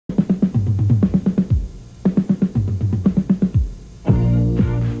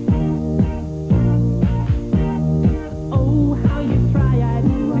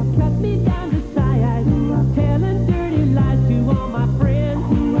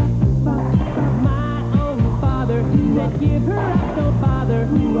give her up, don't bother.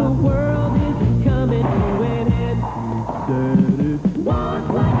 The world is coming to an end. Walk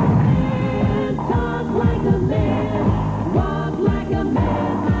like a man, talk like a man, walk like a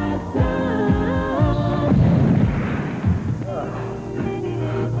man, my son.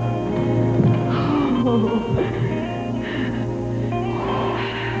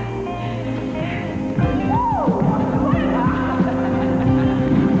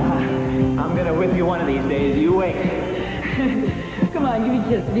 I'm gonna whip you one of these days. You wait. Come on, give me a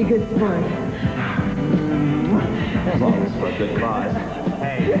kiss. Be a good sport. As long as for a good cause.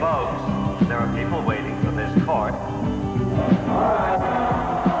 Hey, folks, there are people waiting for this court.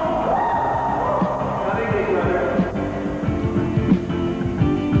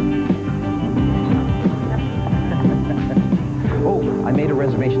 Oh, I made a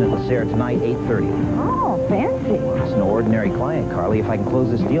reservation at La Serre tonight, 8:30. Oh, fancy. It's no ordinary client, Carly. If I can close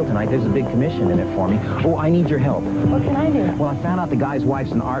this deal tonight, there's a big commission in it for me. Oh, I need your help. What can I do? Well, I found out the guy's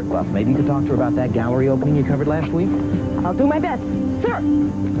wife's an art buff. Maybe you could talk to her about that gallery opening you covered last week? I'll do my best. Sir!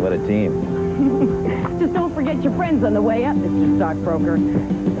 What a team. Just don't forget your friends on the way up, Mr. Stockbroker.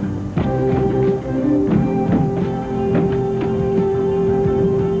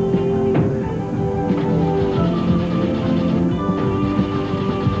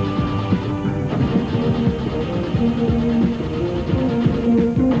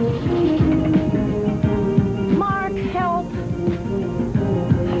 Mark, help!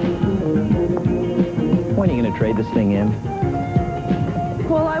 When are you going to trade this thing in?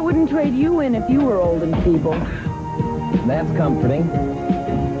 Well, I wouldn't trade you in if you were old and feeble. That's comforting.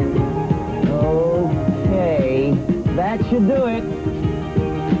 Okay, that should do it.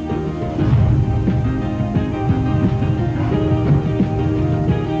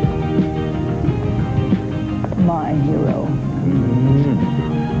 My hero.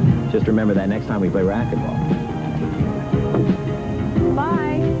 Just remember that next time we play racquetball. Bye.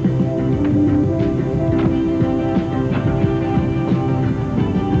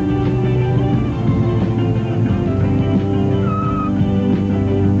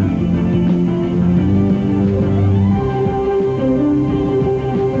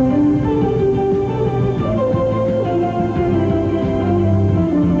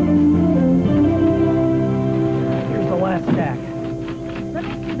 Here's the last stack. Let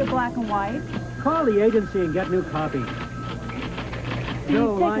me see the black and white. Call the agency and get new copies.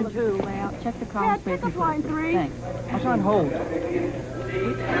 Joe, line 2. Layout. Check the column space. Check up line 3. Thanks. I was on hold. Check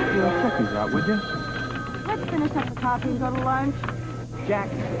these out, would you? Let's finish up the coffee and go to lunch. Jack.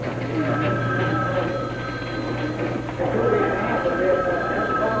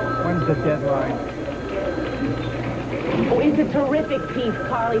 When's the deadline? Oh, it's a terrific piece,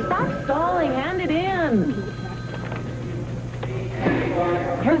 Carly. Stop stalling. Hand it in.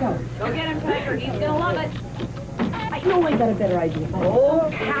 Here we go. Go get him, Tiger. He's gonna love it. I know I got a better idea. Oh,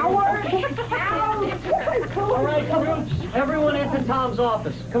 coward! Coward! All right, troops. Everyone into Tom's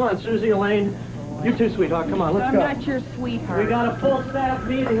office. Come on, Susie, Elaine. You too, sweetheart. Come on, let's I'm go. not your sweetheart. We got a full staff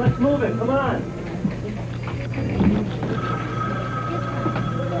meeting. Let's move it. Come on.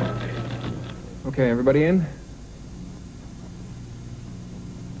 Okay, everybody in?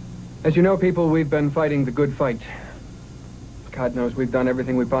 As you know, people, we've been fighting the good fight. God knows we've done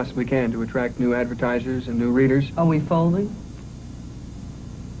everything we possibly can to attract new advertisers and new readers. Are we folding?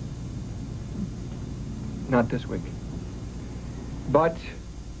 Not this week. But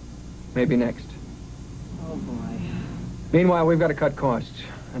maybe next. Oh, boy. Meanwhile, we've got to cut costs,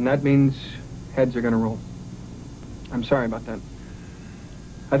 and that means heads are going to roll. I'm sorry about that.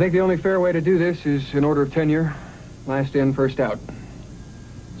 I think the only fair way to do this is in order of tenure, last in, first out.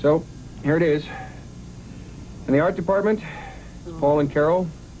 So, here it is. In the art department, it's Paul and Carol.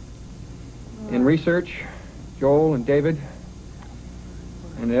 In research, Joel and David.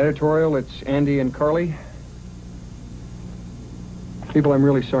 In editorial, it's Andy and Carly. People, I'm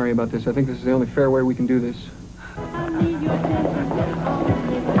really sorry about this. I think this is the only fair way we can do this.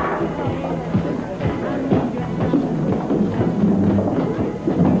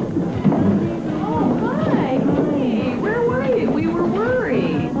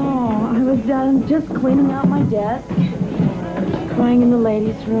 Just cleaning out my desk, crying in the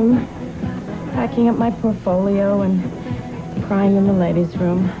ladies' room, packing up my portfolio and crying in the ladies'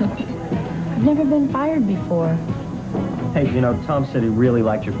 room. I've never been fired before. Hey, you know, Tom said he really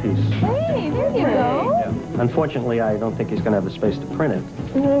liked your piece. Hey, there you go. Yeah. Unfortunately, I don't think he's going to have the space to print it.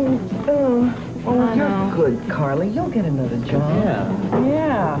 Oh, you're good, Carly. You'll get another job.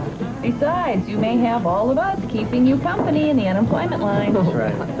 Yeah. Besides, you may have all of us keeping you company in the unemployment line. That's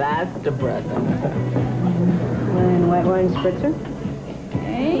right. That's depressing. And white wine spritzer?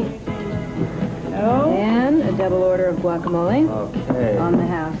 Okay. Oh. And a double order of guacamole. Okay. On the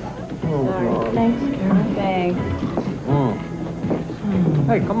house. Sorry. Thanks, Carol. Thanks.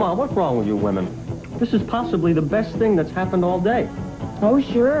 Hey, come on, what's wrong with you women? This is possibly the best thing that's happened all day. Oh,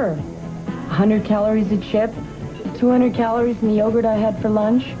 sure. 100 calories a chip, 200 calories in the yogurt I had for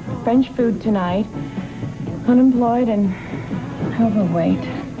lunch, French food tonight, unemployed and overweight.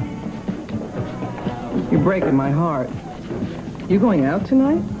 You're breaking my heart. You going out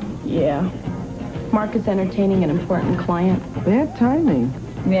tonight? Yeah. Marc is entertaining an important client. Bad timing.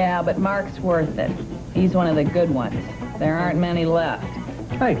 Yeah, but Mark's worth it. He's one of the good ones. There aren't many left.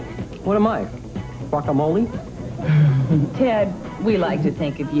 Hey, what am I? Guacamole? Ted, we like to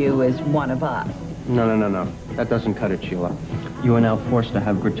think of you as one of us. No. That doesn't cut it, Sheila. You are now forced to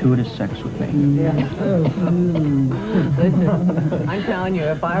have gratuitous sex with me. I'm telling you,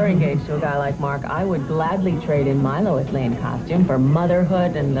 if I were engaged to a guy like Marc, I would gladly trade in my Lois Lane costume for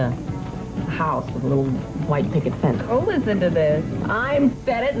motherhood and a house with a little white picket fence. Oh, listen to this. I'm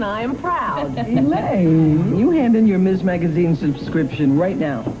said it and I am proud. Elaine, you hand in your Ms. Magazine subscription right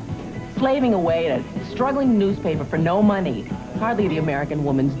now. Slaving away at a struggling newspaper for no money. Hardly the American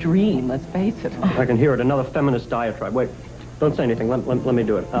woman's dream, let's face it. I can hear it, another feminist diatribe. Wait, don't say anything, let me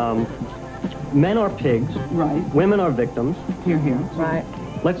do it. Men are pigs. Right. Women are victims. Here. Right.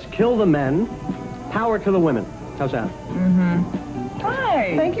 Let's kill the men, power to the women. How's that?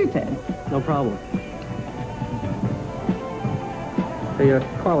 Hi. Thank you, Ted. No problem. Hey,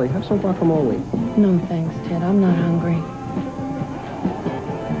 Carly, have some guacamole. No, thanks, Ted. I'm not hungry.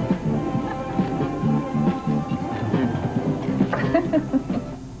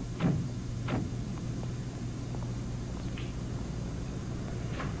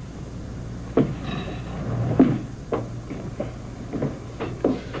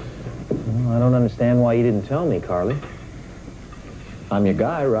 Well, I don't understand why you didn't tell me, Carly. I'm your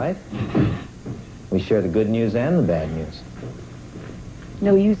guy, right? We share the good news and the bad news.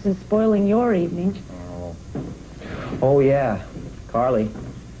 No use in spoiling your evening. Oh, yeah. Carly.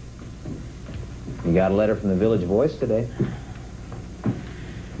 You got a letter from the Village Voice today.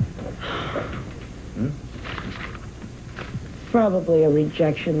 Probably a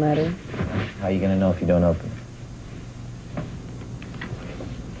rejection letter. How are you going to know if you don't open it?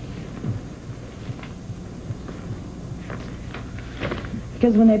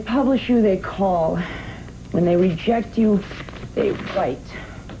 Because when they publish you, they call. When they reject you, they write.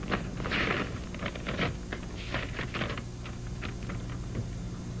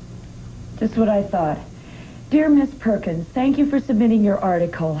 Just what I thought. Dear Miss Perkins, thank you for submitting your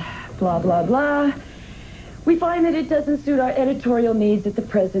article. Blah, blah, blah. We find that it doesn't suit our editorial needs at the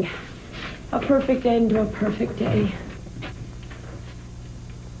present. A perfect end to a perfect day.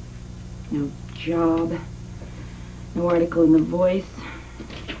 No job. No article in the Voice.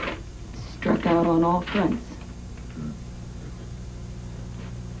 Struck out on all fronts.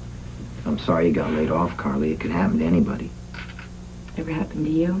 I'm sorry you got laid off, Carly. It could happen to anybody. Ever happened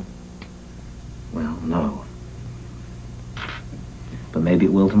to you? Well, no. But maybe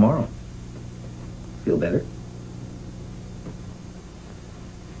it will tomorrow. Feel better?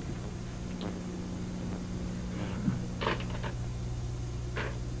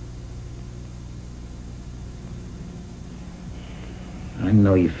 I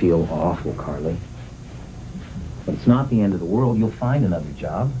know you feel awful, Carly. But it's not the end of the world. You'll find another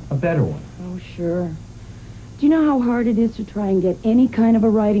job, a better one. Oh, sure. Do you know how hard it is to try and get any kind of a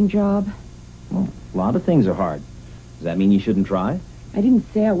writing job? Well, a lot of things are hard. Does that mean you shouldn't try? I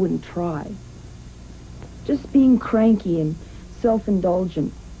didn't say I wouldn't try. Just being cranky and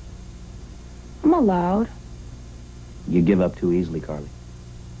self-indulgent. I'm allowed. You give up too easily, Carly.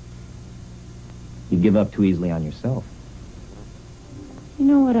 You give up too easily on yourself. You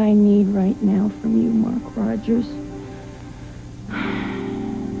know what I need right now from you, Mark Rogers?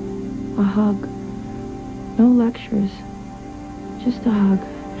 A hug. No lectures. Just a hug.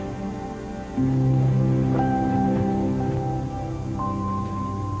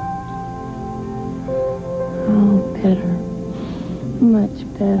 Oh, better. Much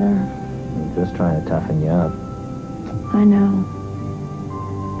better. I'm just trying to toughen you up. I know.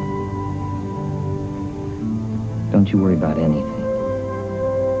 Don't you worry about anything.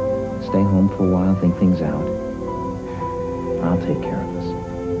 Stay home for a while, think things out. I'll take care of us.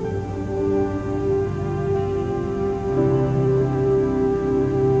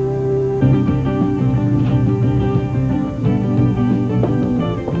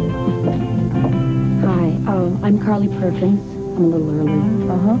 Hi, I'm Carly Perkins. I'm a little early.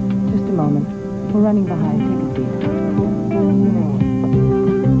 Uh-huh. Just a moment. We're running behind. Take a seat.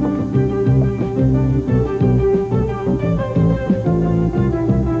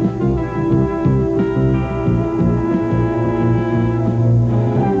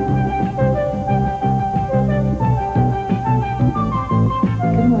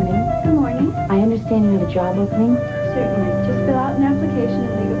 anything? Certainly. Just fill out an application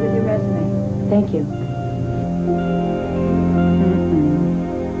and leave it with your resume. Thank you.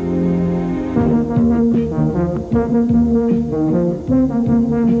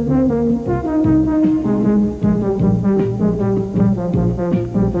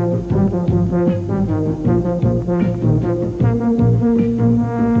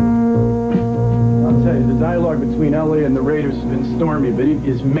 I'll tell you, the dialogue between L.A. and the Raiders has been stormy, but it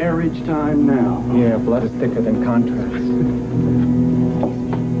is marriage time now. Yeah, blood is thicker than contracts.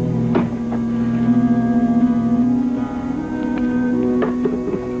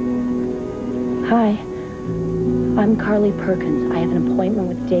 Hi. I'm Carly Perkins. I have an appointment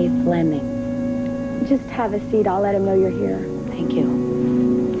with Dave Fleming. Just have a seat. I'll let him know you're here. Thank you.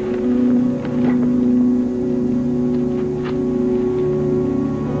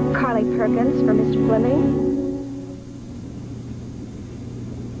 Carly Perkins for Mr. Fleming.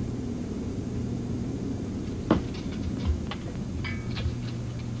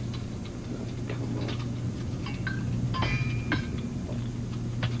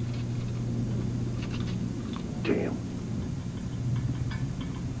 Damn.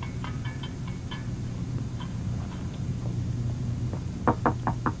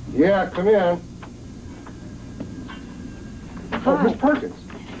 Yeah, come in. Oh, Hi. Miss Perkins.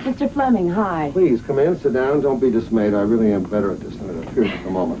 Mr. Fleming, hi. Please, come in, sit down. Don't be dismayed. I really am better at this than it appears at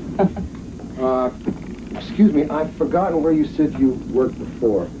the moment. Excuse me, I've forgotten where you said you worked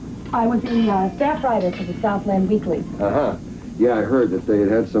before. I was the staff writer for the Southland Weekly. Uh-huh. Yeah, I heard that they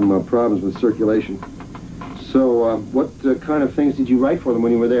had some problems with circulation. So, what kind of things did you write for them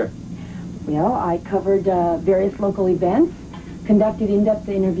when you were there? Well, I covered various local events, conducted in-depth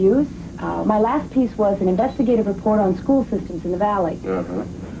interviews. My last piece was an investigative report on school systems in the Valley. Uh-huh.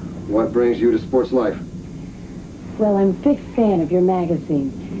 What brings you to Sports Life? Well, I'm a big fan of your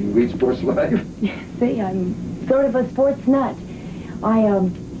magazine. You read Sports Life? See, I'm sort of a sports nut. I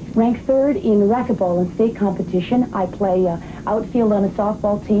rank third in racquetball in state competition. I play outfield on a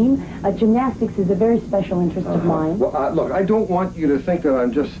softball team. Gymnastics is a very special interest of mine. Well, look, I don't want you to think that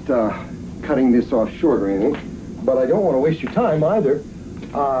I'm just cutting this off short or anything, but I don't want to waste your time either.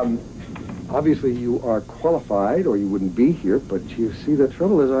 Obviously, you are qualified, or you wouldn't be here, but you see, the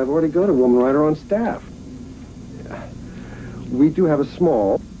trouble is I've already got a woman writer on staff. Yeah. We do have a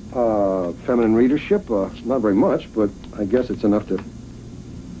small feminine readership, not very much, but I guess it's enough to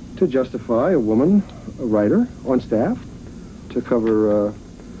justify a woman, a writer, on staff to cover,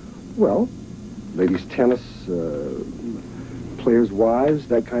 well, ladies' tennis, players' wives,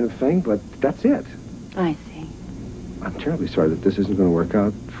 that kind of thing, but that's it. I see. I'm terribly sorry that this isn't going to work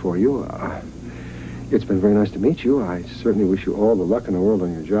out for you. It's been very nice to meet you. I certainly wish you all the luck in the world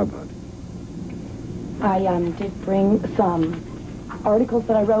on your job hunt. I did bring some articles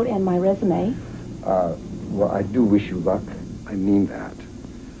that I wrote and my resume. Well, I do wish you luck. I mean that.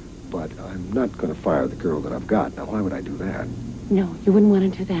 But I'm not going to fire the girl that I've got. Now, why would I do that? No, you wouldn't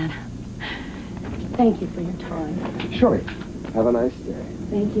want to do that. Thank you for your time. Surely. Have a nice day.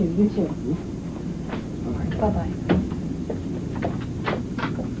 Thank you. You too. Bye-bye.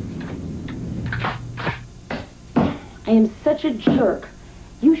 I am such a jerk.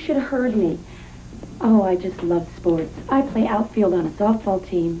 You should have heard me. Oh, I just love sports. I play outfield on a softball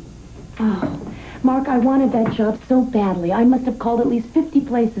team. Oh, Mark, I wanted that job so badly. I must have called at least 50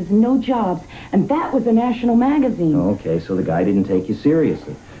 places and no jobs. And that was a national magazine. Okay, so the guy didn't take you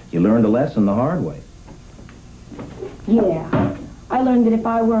seriously. You learned a lesson the hard way. Yeah. I learned that if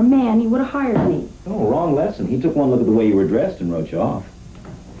I were a man, he would have hired me. Oh, wrong lesson. He took one look at the way you were dressed and wrote you off.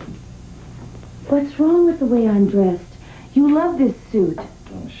 What's wrong with the way I'm dressed? You love this suit.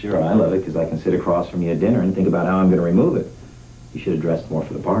 Oh, sure, I love it because I can sit across from you at dinner and think about how I'm going to remove it. You should have dressed more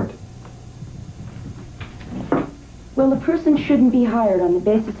for the part. Well, a person shouldn't be hired on the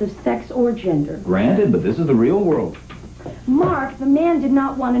basis of sex or gender. Granted, but this is the real world. Mark, the man did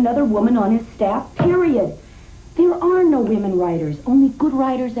not want another woman on his staff, period. There are no women writers, only good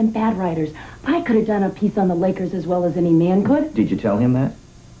writers and bad writers. I could have done a piece on the Lakers as well as any man could. Did you tell him that?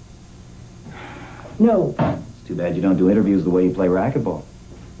 No. It's too bad you don't do interviews the way you play racquetball.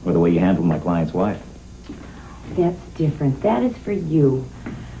 Or the way you handle my client's wife. That's different. That is for you.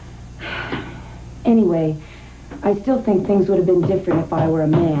 Anyway, I still think things would have been different if I were a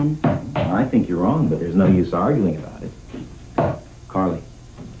man. I think you're wrong, but there's no use arguing about it. Carly,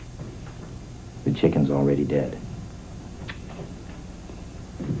 the chicken's already dead.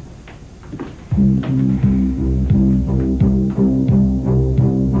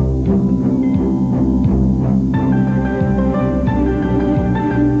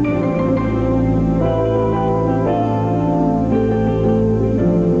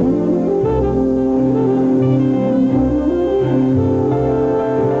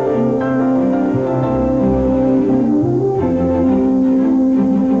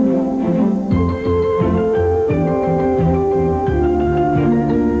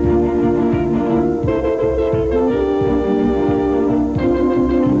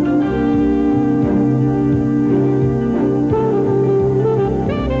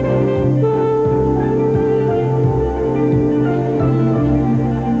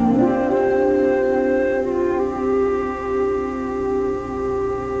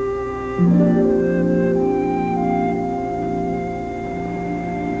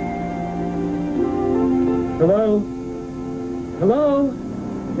 Hello? Hello?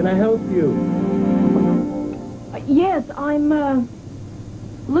 Can I help you? Yes, I'm,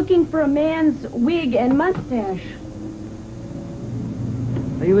 looking for a man's wig and mustache.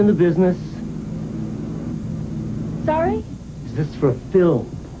 Are you in the business? Sorry? Is this for film?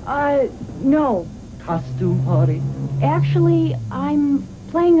 No. Costume party? Actually, I'm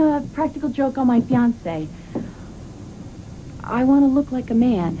playing a practical joke on my fiancé. I want to look like a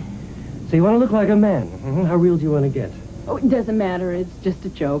man. So you want to look like a man? Mm-hmm. How real do you want to get? Oh, it doesn't matter. It's just a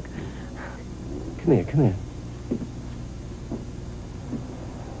joke. Come here, come here.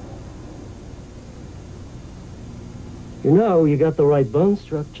 You know, you got the right bone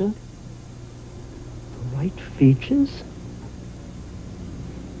structure. The right features.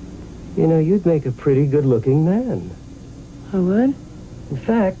 You know, you'd make a pretty good-looking man. I would? In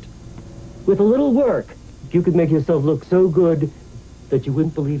fact, with a little work, you could make yourself look so good that you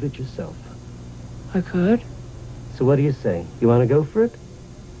wouldn't believe it yourself. I could. So what do you say? You want to go for it?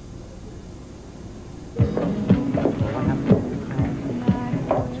 It's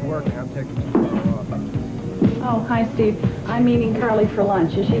working. I'm taking too far off. Oh, hi, Steve. I'm meeting Carly for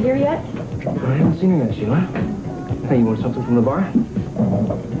lunch. Is she here yet? I haven't seen her yet, Sheila. Hey, you want something from the bar?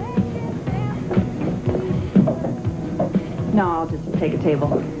 No, I'll just take a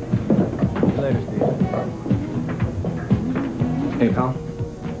table. Later, Steve. Hey, pal.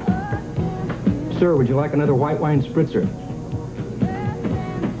 Sir, would you like another white wine spritzer?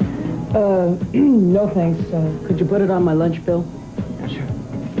 No thanks. Could you put it on my lunch bill? Yeah, sure.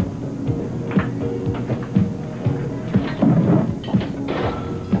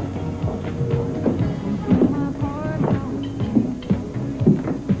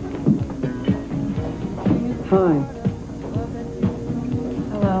 Hi.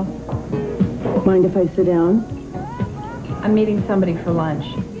 Hello. Mind if I sit down? I'm meeting somebody for lunch.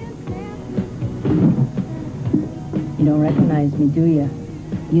 You don't recognize me, do you?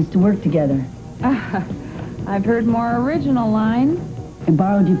 We used to work together. I've heard more original lines. I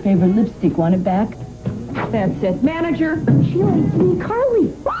borrowed your favorite lipstick. Want it back? That's it. Manager! Sheila, it's me, Carly.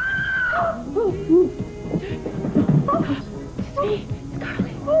 It's me. It's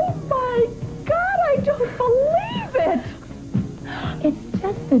Carly. Oh, my God, I don't believe it! It's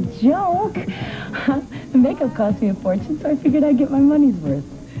just a joke. The makeup cost me a fortune, so I figured I'd get my money's worth.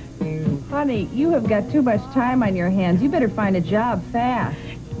 Honey, you have got too much time on your hands. You better find a job fast.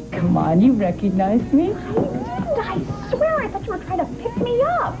 Come on, you recognized me. I didn't. I swear I thought you were trying to pick me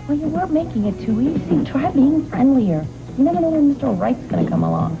up. Well, you weren't making it too easy. Try being friendlier. You never know when Mr. Wright's going to come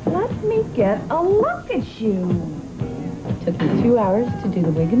along. Let me get a look at you. It took me 2 hours to do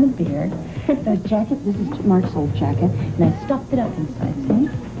the wig and the beard. The jacket, this is Marc's old jacket, and I stuffed it up inside, see?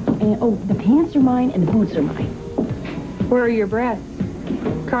 And, oh, the pants are mine and the boots are mine. Where are your breasts?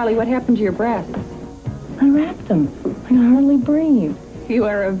 Carly, what happened to your breasts? I wrapped them. I can hardly breathe. You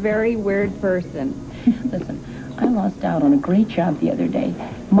are a very weird person. Listen, I lost out on a great job the other day.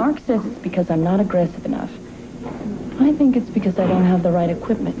 Marc says it's because I'm not aggressive enough. I think it's because I don't have the right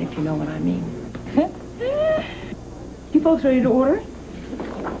equipment, if you know what I mean. You folks ready to order?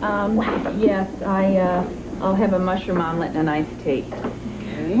 Yes, I'll have a mushroom omelet and an iced tea.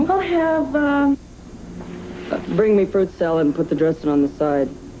 Okay. I'll have, bring me fruit salad and put the dressing on the side.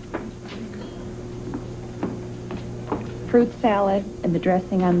 Fruit salad and the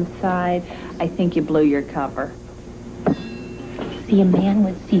dressing on the side. I think you blew your cover. See, a man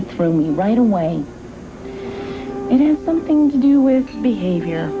would see through me right away. It has something to do with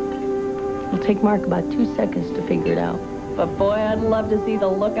behavior. It'll take Marc about 2 seconds to figure it out. But boy, I'd love to see the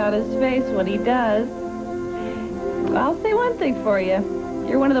look on his face when he does. I'll say one thing for you.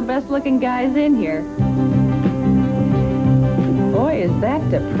 You're one of the best looking guys in here. Boy, is that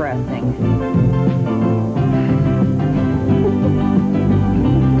depressing.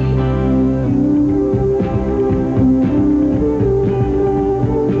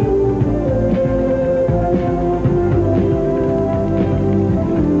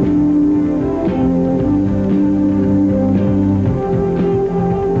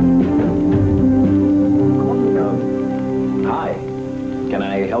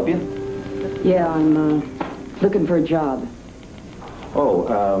 Yeah, I'm, looking for a job.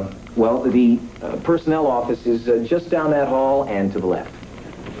 Oh, well, the personnel office is just down that hall and to the left.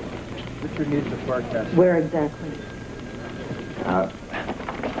 Richard needs the spark test. Where exactly?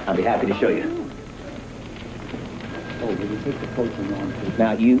 I'll be happy to show you. Oh, did you take the photo on?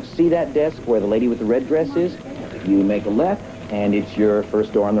 Now, you see that desk where the lady with the red dress is? You make a left, and it's your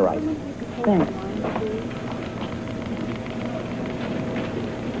first door on the right. Thanks.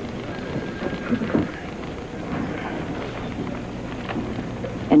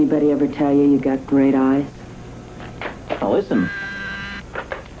 anybody ever tell you got great eyes? Now listen.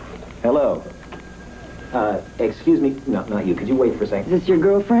 Hello. Excuse me. No, not you. Could you wait for a second? Is this your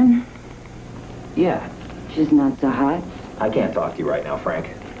girlfriend? Yeah. She's not so hot. I can't talk to you right now, Frank.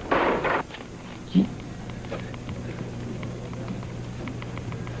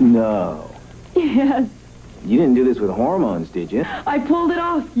 No. Yes. You didn't do this with hormones, did you? I pulled it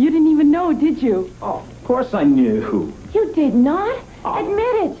off. You didn't even know, did you? Oh, of course I knew. You did not.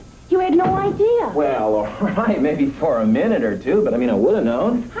 Admit it. You had no idea. Well, all right, maybe for a minute or two, but I mean, I would have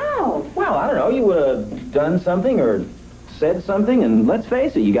known. How? Well, I don't know. You would have done something or said something, and let's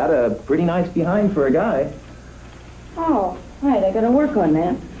face it, you got a pretty nice behind for a guy. Oh, right. I got to work on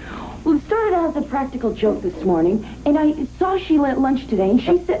that. Well, it started out as a practical joke this morning, and I saw Sheila at lunch today, and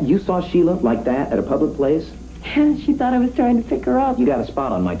she said... You saw Sheila like that at a public place? She thought I was trying to pick her up. You got a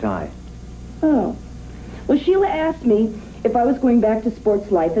spot on my tie. Oh. Well, Sheila asked me if I was going back to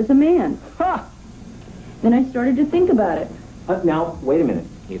sports life as a man. Ha! Then I started to think about it. Now, wait a minute.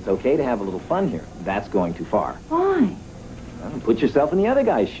 It's okay to have a little fun here. That's going too far. Why? Well, put yourself in the other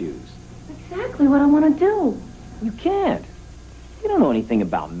guy's shoes. Exactly what I want to do. You can't. You don't know anything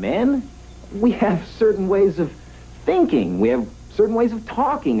about men. We have certain ways of thinking. We have certain ways of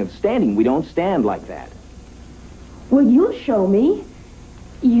talking, of standing. We don't stand like that. Well, you'll show me.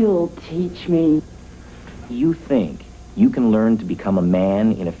 You'll teach me. You think you can learn to become a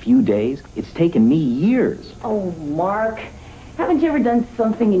man in a few days? It's taken me years. Oh, Mark, haven't you ever done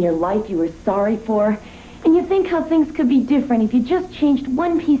something in your life you were sorry for? And you think how things could be different if you just changed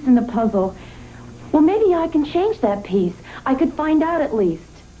one piece in the puzzle. Well, maybe I can change that piece. I could find out at least.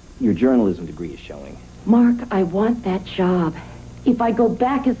 Your journalism degree is showing. Mark, I want that job. If I go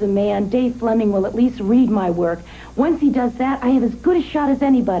back as a man, Dave Fleming will at least read my work. Once he does that, I have as good a shot as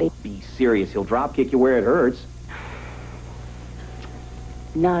anybody. Be serious. He'll drop kick you where it hurts.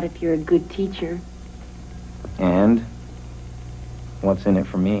 Not if you're a good teacher. And what's in it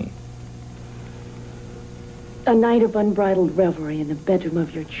for me? A night of unbridled revelry in the bedroom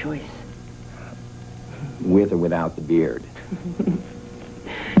of your choice. With or without the beard.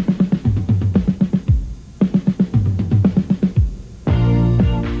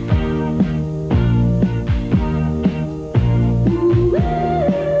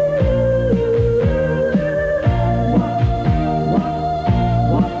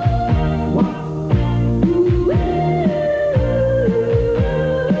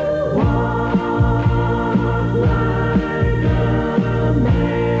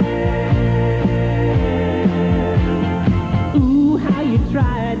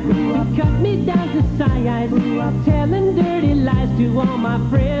 Telling dirty lies to all my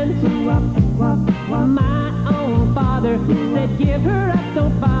friends. My own father said, give her up,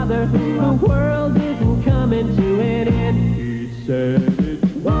 don't bother. The world isn't coming to an end. He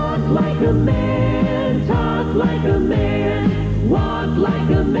said, walk like a man, talk like a man, walk like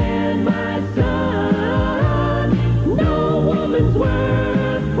a man, my son. No woman's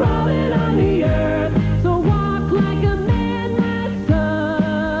worth crawling on the earth, so walk like a man, my son.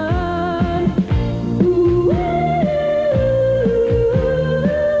 Ooh.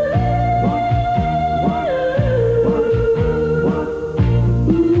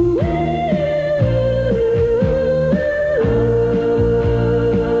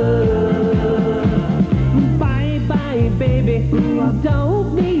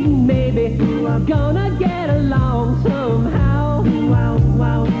 Don't need maybe, gonna get along somehow.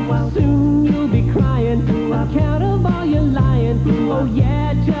 Soon you'll be crying, account of all your lying. Oh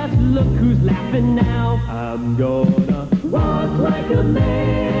yeah, just look who's laughing now. I'm gonna walk like a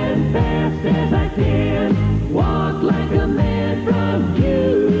man, fast as I can. Walk like a man from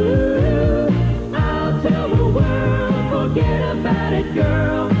you. I'll tell the world, forget about it,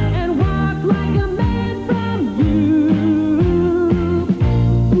 girl. And walk like a man from you.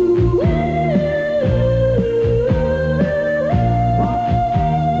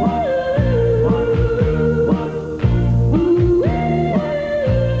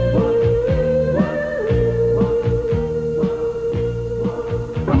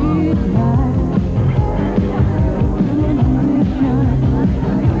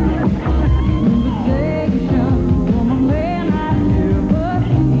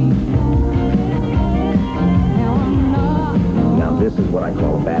 This is what I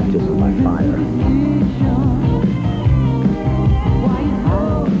call baptism by fire.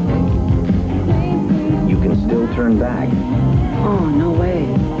 You can still turn back. Oh, no way.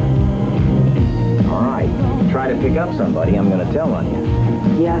 All right. If you try to pick up somebody, I'm going to tell on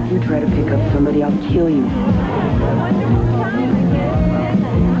you. Yeah, if you try to pick up somebody, I'll kill you.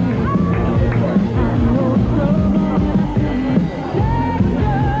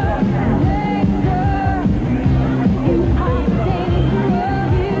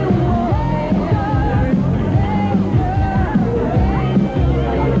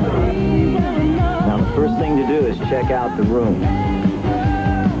 to do is check out the room.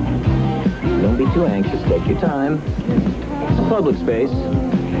 Don't be too anxious. Take your time. It's a public space.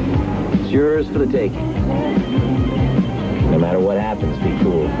 It's yours for the taking. No matter what happens, be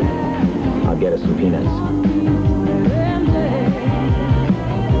cool. I'll get us some peanuts.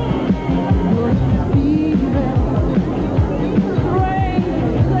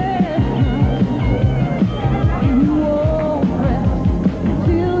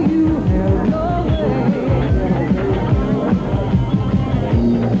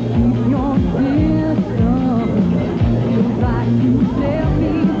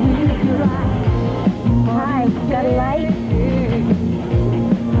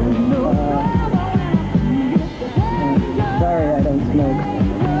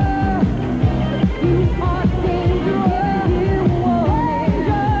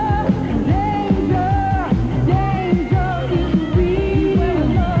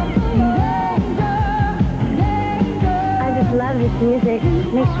 Music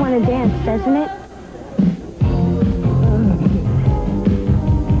makes you want to dance, doesn't it?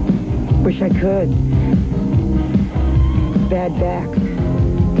 Wish I could. Bad back.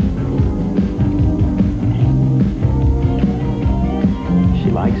 She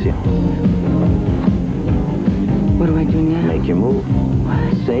likes you. What do I do now? Make your move.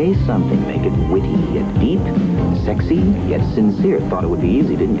 Say something. Make it witty, yet deep, sexy, yet sincere. Thought it would be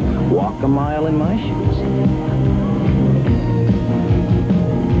easy, didn't you? Walk a mile in my shoes.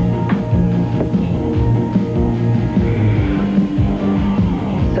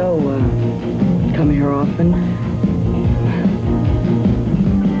 Come here often?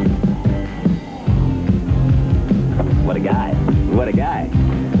 What a guy. What a guy.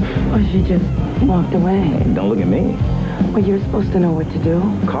 Oh, she just walked away. Hey, don't look at me. Well, you're supposed to know what to do.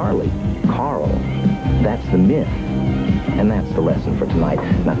 Carly. Carl. That's the myth. And that's the lesson for tonight.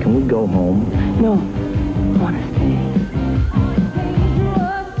 Now, can we go home? No. I want to stay.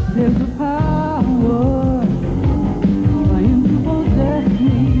 There's a power trying to possess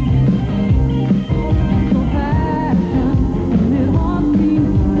me.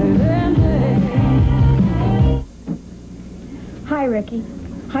 Hi, Ricky.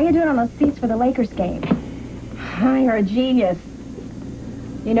 How you doing on those seats for the Lakers game? You're a genius.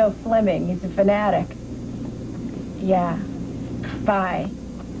 You know Fleming. He's a fanatic. Yeah. Bye.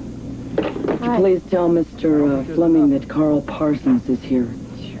 Would you please tell Mr. Fleming that Carl Parsons is here?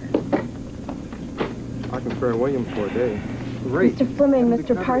 I confirm William for a day. Great. Mr. Fleming,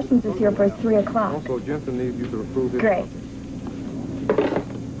 Mr. Parsons is here for his 3 o'clock. Also, Jensen needs you to approve his... Great.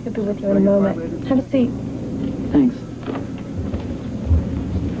 He'll be with you in a moment. Have a seat. Thanks.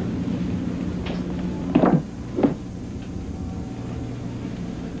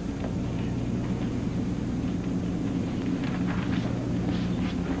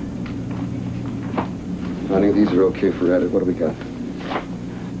 Honey, these are okay for edit. What do we got?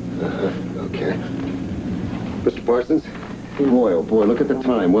 Okay. Mr. Parsons? Boy, oh boy, look at the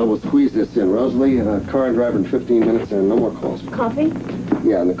time. Well, we'll squeeze this in. Rosalie, car and driver in 15 minutes and no more calls. Coffee?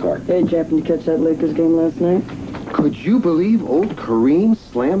 Yeah, in the car. Hey, did you happen to catch that Lakers game last night? Could you believe old Kareem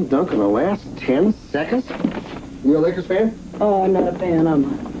slam dunk in the last 10 seconds? You a Lakers fan? Oh, I'm not a fan. I'm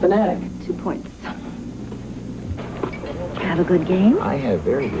a fanatic. 2 points. Have a good game? I have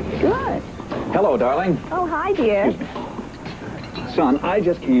very good game. Good. Hello, darling. Oh, hi, dear. Son, I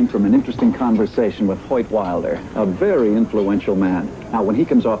just came from an interesting conversation with Hoyt Wilder, a very influential man. Now, when he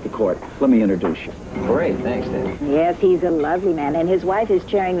comes off the court, let me introduce you. Great, thanks, Dad. Yes, he's a lovely man, and his wife is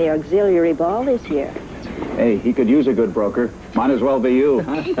chairing the auxiliary ball this year. Hey, he could use a good broker. Might as well be you.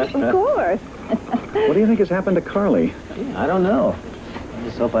 Of course. What do you think has happened to Carly? I don't know. I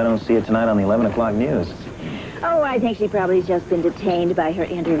just hope I don't see it tonight on the 11 o'clock news. Oh, I think she probably has just been detained by her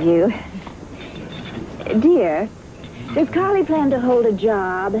interview. Dear, does Carly plan to hold a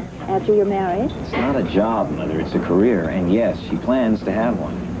job after you're married? It's not a job, Mother. It's a career. And yes, she plans to have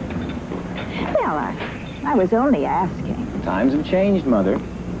one. Well, I was only asking. Times have changed, Mother.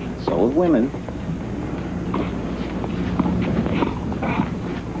 So have women.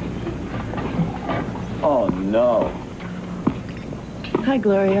 Oh, no. Hi,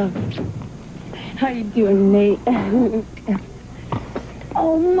 Gloria. How you doing, Nate?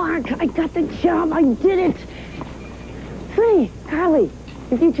 Oh, Mark, I got the job. I did it. Say, Carly,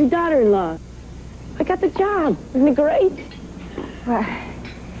 your future daughter-in-law. I got the job. Isn't it great? Well,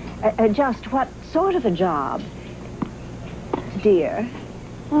 just what sort of a job, dear?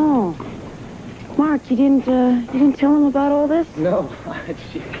 Oh. Mark, you didn't tell him about all this? No.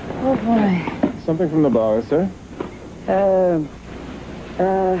 Oh, boy. Something from the bar, sir?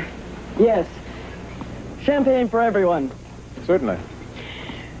 Yes. Champagne for everyone. Certainly.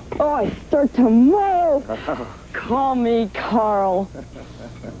 Oh, I start tomorrow. Call me Carl.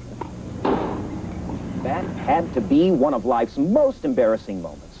 That had to be one of life's most embarrassing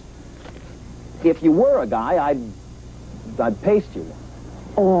moments. If you were a guy, I'd paste you one.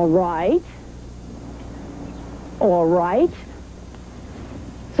 All right. All right.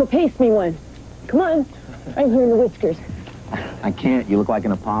 So paste me one. Come on. Right here in the whiskers. I can't. You look like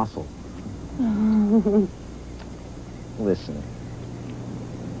an apostle. Listen.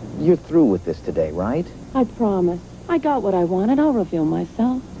 You're through with this today, right? I promise. I got what I wanted. I'll reveal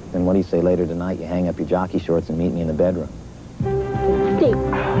myself. Then what do you say later tonight? You hang up your jockey shorts and meet me in the bedroom. Steve.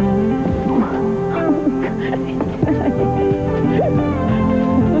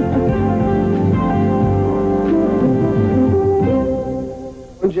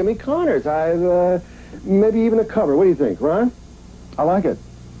 Jimmy Connors. I've, maybe even a cover. What do you think, Ron? I like it.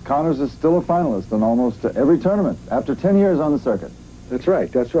 Connors is still a finalist in almost every tournament after 10 years on the circuit. That's right,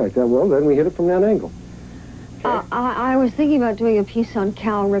 that's right. Well, then we hit it from that angle. I was thinking about doing a piece on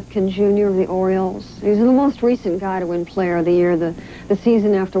Cal Ripken Jr. of the Orioles. He's the most recent guy to win Player of the Year, the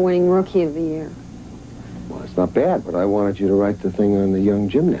season after winning Rookie of the Year. Well, it's not bad, but I wanted you to write the thing on the young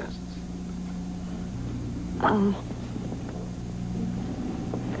gymnasts.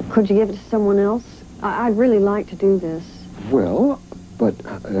 Could you give it to someone else? I'd really like to do this. Well, but,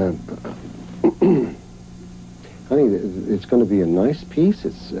 honey, it's going to be a nice piece.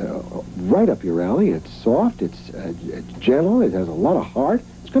 It's right up your alley. It's soft. It's gentle. It has a lot of heart.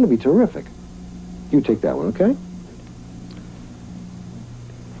 It's going to be terrific. You take that one, okay?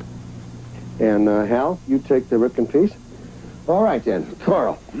 And, Hal, you take the Ripken piece. All right, then.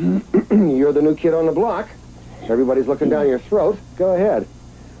 Carl, you're the new kid on the block. Everybody's looking down your throat. Go ahead.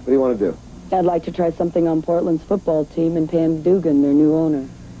 What do you want to do? I'd like to try something on Portland's football team and Pam Dugan, their new owner.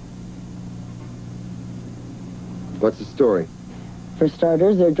 What's the story? For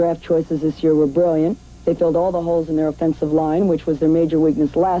starters, their draft choices this year were brilliant. They filled all the holes in their offensive line, which was their major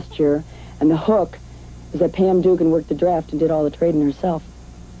weakness last year. And the hook is that Pam Dugan worked the draft and did all the trading herself.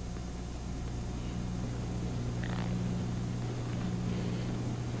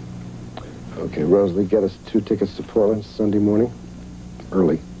 Okay, Rosalie, get us 2 tickets to Portland Sunday morning.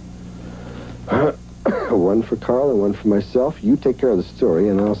 Early. One for Carl and one for myself. You take care of the story,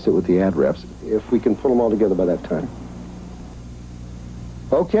 and I'll sit with the ad reps, if we can pull them all together by that time.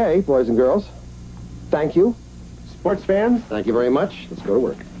 Okay, boys and girls. Thank you. Sports fans, thank you very much. Let's go to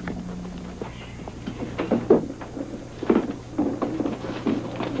work.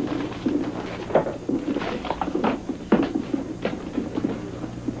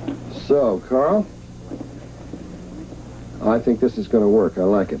 So, Carl, I think this is going to work. I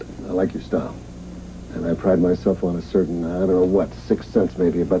like it. I like your style. And I pride myself on a certain, I don't know what, 6th sense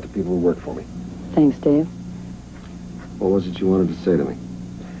maybe about the people who work for me. Thanks, Dave. What was it you wanted to say to me?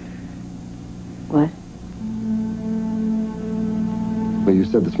 What? Well, you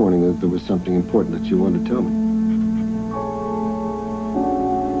said this morning that there was something important that you wanted to tell me.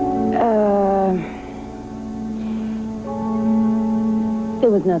 It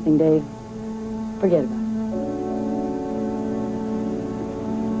was nothing, Dave. Forget about it.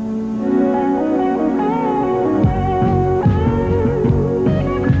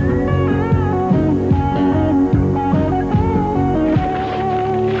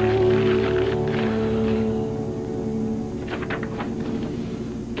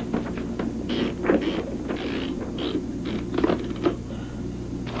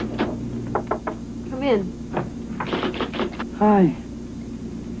 Come in. Hi.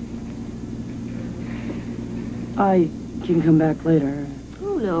 I can come back later.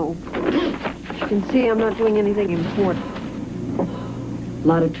 Oh, no. You can see I'm not doing anything important. A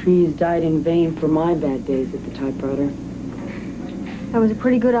lot of trees died in vain for my bad days at the typewriter. That was a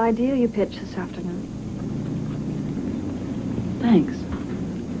pretty good idea you pitched this afternoon. Thanks.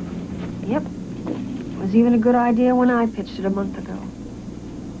 Yep. It was even a good idea when I pitched it a month ago.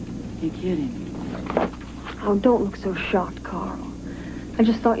 You're kidding. Oh, don't look so shocked, Carl. I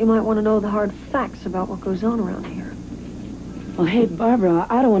just thought you might want to know the hard facts about what goes on around here. Well, hey, Barbara,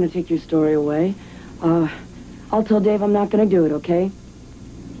 I don't want to take your story away. I'll tell Dave I'm not going to do it, okay?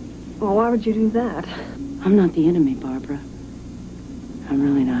 Well, why would you do that? I'm not the enemy, Barbara. I'm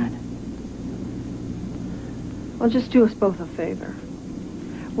really not. Well, just do us both a favor.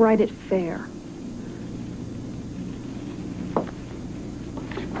 Write it fair.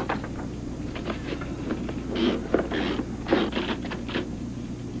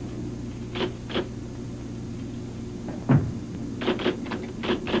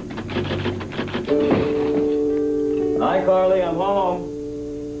 Hi, Carly, I'm home.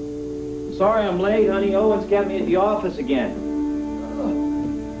 Sorry I'm late, honey. Owen's kept me at the office again.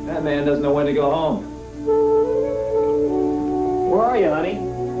 That man doesn't know when to go home. Where are you, honey?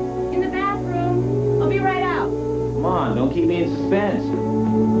 In the bathroom. I'll be right out. Come on, don't keep me in suspense.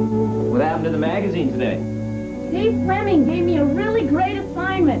 What happened to the magazine today? Steve Fleming gave me a really great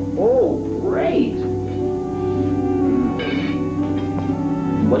assignment. Oh, great.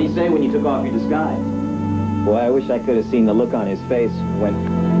 What did he say when you took off your disguise? Boy, I wish I could have seen the look on his face when...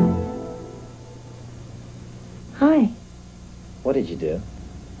 Hi. What did you do?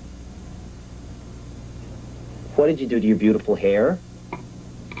 What did you do to your beautiful hair?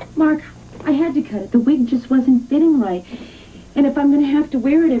 Mark, I had to cut it. The wig just wasn't fitting right. And if I'm going to have to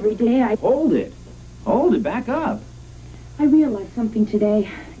wear it every day, Hold it. Hold it. Back up. I realized something today.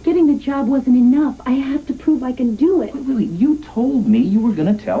 Getting the job wasn't enough. I have to prove I can do it. Wait. You told me you were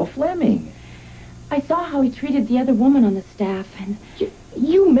going to tell Fleming. I saw how he treated the other woman on the staff, and...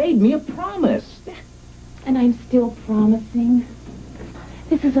 You made me a promise. And I'm still promising.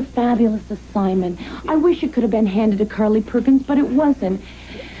 This is a fabulous assignment. I wish it could have been handed to Carly Perkins, but it wasn't.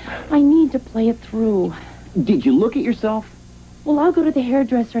 I need to play it through. Did you look at yourself? Well, I'll go to the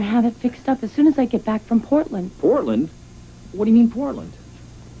hairdresser and have it fixed up as soon as I get back from Portland. Portland? What do you mean, Portland?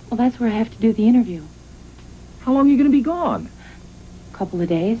 Well, that's where I have to do the interview. How long are you going to be gone? A couple of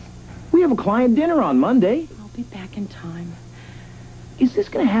days. We have a client dinner on Monday. I'll be back in time. Is this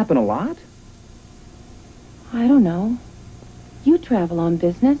going to happen a lot? I don't know. You travel on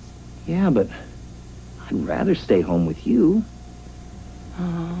business. Yeah, but I'd rather stay home with you.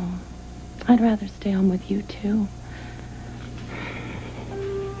 Oh, I'd rather stay home with you, too.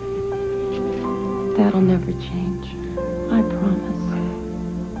 That'll never change. I promise.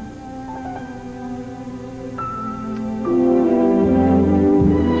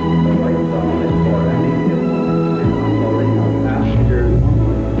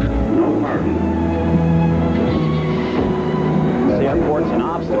 The airport's an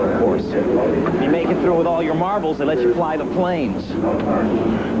obstacle course. If you make it through with all your marbles, they let you fly the planes.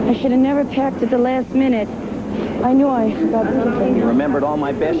 I should have never packed at the last minute. I knew I forgot something. You remembered all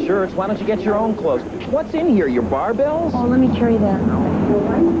my best shirts. Why don't you get your own clothes? What's in here? Your barbells? Oh, let me carry that.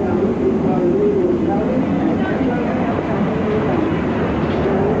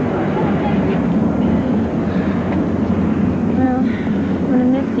 Well, I'm gonna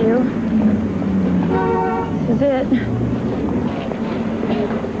miss you. This is it.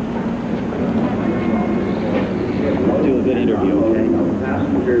 Do a good interview, okay?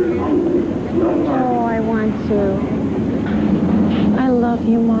 Oh, I want to. I love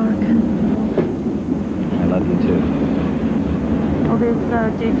you, Mark. I love you, too. Oh, there's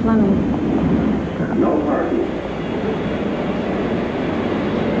Jay Fleming.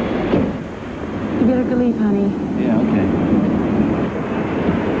 You better leave, honey. Yeah, okay.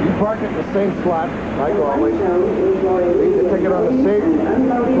 You park at the same spot, like always. Leave the ticket on the seat,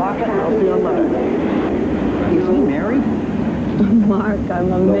 lock it, and I'll see you on Monday. Is he married? Mark,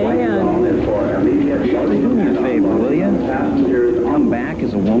 I'm a man. Do me a favor, will you? Come back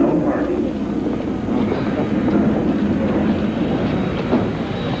as a woman.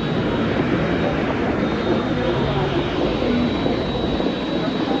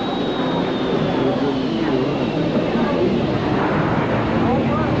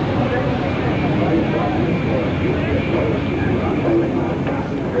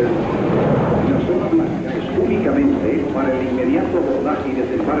 Únicamente para el inmediato abordaje y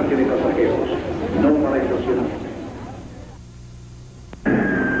desembarque de pasajeros, no para estacionar.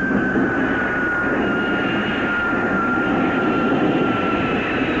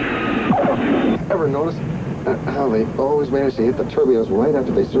 Ever notice how they always manage to hit the turbios right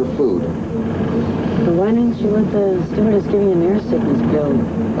after they serve food? But why didn't you let the stewardess give you an air sickness pill?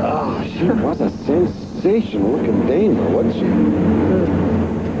 Oh, she was a sensational-looking dame, though, wasn't she?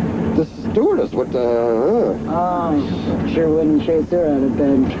 The stewardess, what the... Oh, sure wouldn't chase her out of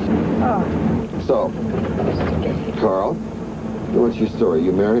bed. Oh. So, Carl, what's your story?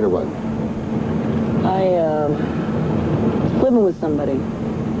 You married or what? Living with somebody.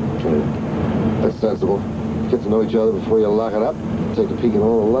 That's sensible. Get to know each other before you lock it up. Take a peek at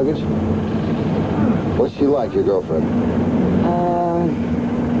all the luggage. What's she like, your girlfriend?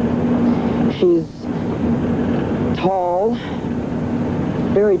 She's tall.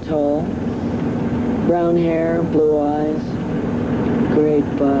 Very tall. Brown hair, blue eyes. Great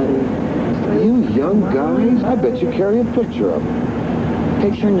body. You young guys, I bet you carry a picture of her.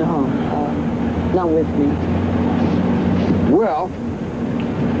 Picture? No. Not with me. Well,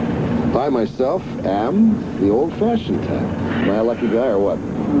 I myself am the old-fashioned type. Am I a lucky guy or what?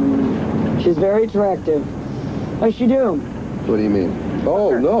 She's very attractive. What's she do? What do you mean?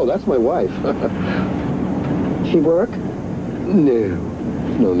 Oh, no, that's my wife. She work?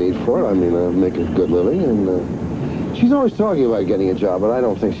 No need for it. I mean, I make a good living, and she's always talking about getting a job, but I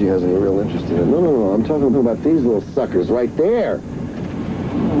don't think she has any real interest in it. No. I'm talking about these little suckers right there.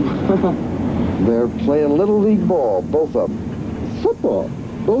 They're playing Little League ball, both of them. Football,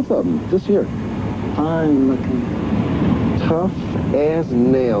 both of them, this year. Fine looking. Tough as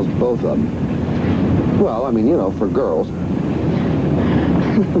nails, both of them. Well, I mean, you know, for girls.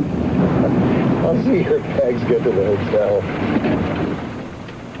 I'll see your bags get to the hotel.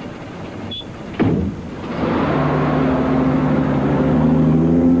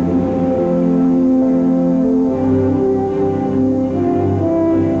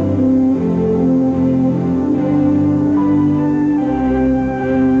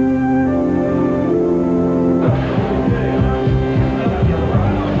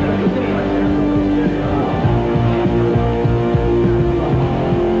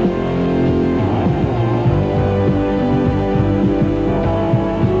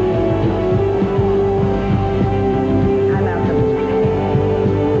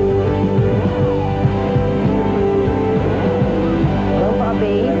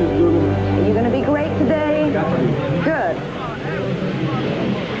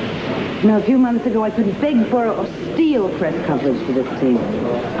 Now, a few months ago, I couldn't beg, borrow, or steal press coverage for this team.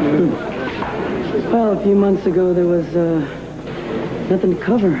 Well, a few months ago, there was, nothing to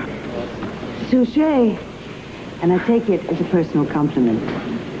cover. Touché. And I take it as a personal compliment.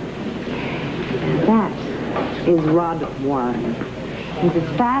 That is Rod Warren. He's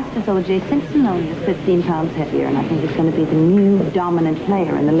as fast as O.J. Simpson, only he's 15 pounds heavier, and I think he's going to be the new dominant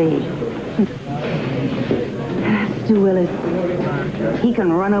player in the league. Stu Willis. He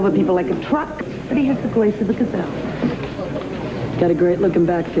can run over people like a truck, but he has the grace of a gazelle. Got a great-looking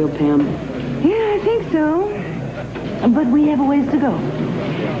backfield, Pam. Yeah, I think so. But we have a ways to go.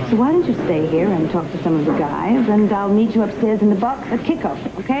 So why don't you stay here and talk to some of the guys, and I'll meet you upstairs in the box at kickoff,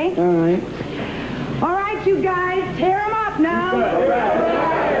 okay? All right. All right, you guys, tear them up now.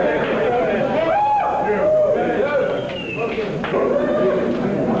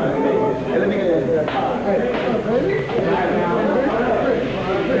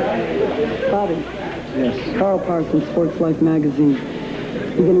 Bobby. Yes. Carl Parsons, Sports Life magazine.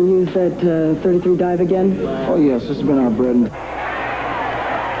 You gonna use that 33 dive again? Oh, yes. This has been our bread and...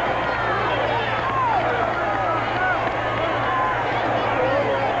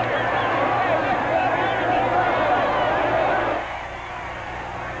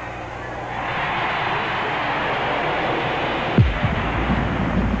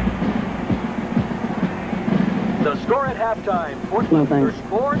 The score at halftime,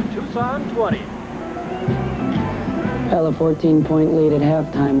 14-4, Tucson 20. Hell, a 14-point lead at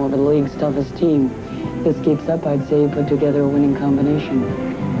halftime over the league's toughest team. This keeps up, I'd say you put together a winning combination.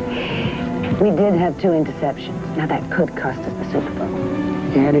 We did have 2 interceptions. Now, that could cost us the Super Bowl.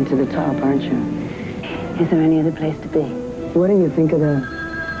 You're headed to the top, aren't you? Is there any other place to be? What do you think of the...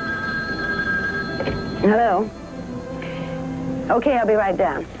 Hello? Okay, I'll be right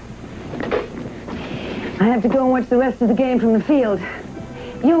down. I have to go and watch the rest of the game from the field.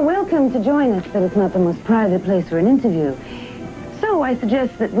 You're welcome to join us, but it's not the most private place for an interview. So I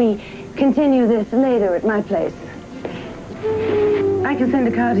suggest that we continue this later at my place. I can send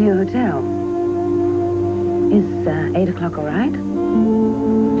a car to your hotel. Is 8 o'clock all right?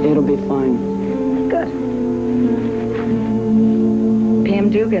 It'll be fine. Good.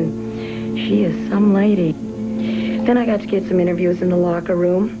 Pam Dugan. She is some lady. Then I got to get some interviews in the locker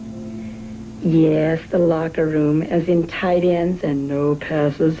room. Yes, the locker room, as in tight ends and no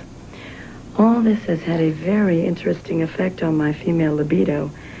passes. All this has had a very interesting effect on my female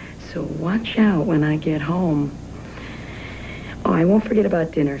libido, so watch out when I get home. Oh, I won't forget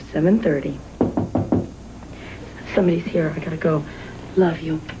about dinner, 7:30. Somebody's here, I gotta go. Love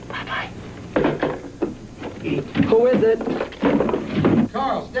you. Bye-bye. Who is it?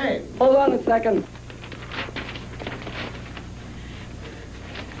 Carl, stay. Hold on a second.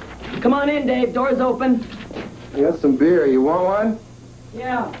 Come on in, Dave. Door's open. I got some beer. You want one?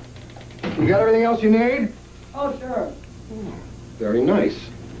 Yeah. You got everything else you need? Oh, sure. Very nice.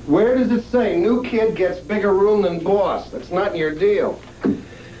 Where does it say new kid gets bigger room than boss? That's not in your deal.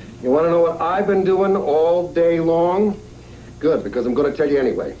 You want to know what I've been doing all day long? Good, because I'm going to tell you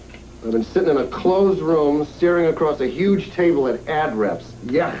anyway. I've been sitting in a closed room, staring across a huge table at ad reps.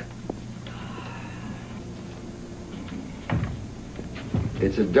 Yuck.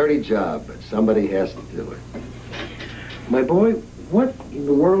 It's a dirty job, but somebody has to do it. My boy, what in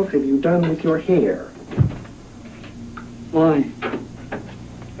the world have you done with your hair? Why?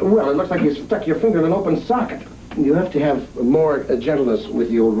 Well, it looks like you stuck your finger in an open socket. You have to have more gentleness with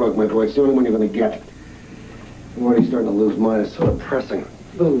the old rug, my boy. It's the only one you're going to get. I'm already starting to lose mine. It's sort of pressing.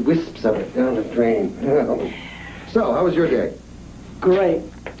 Little wisps of it down the drain. So, how was your day? Great.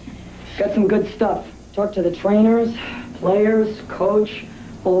 Got some good stuff. Talked to the trainers, players, coach,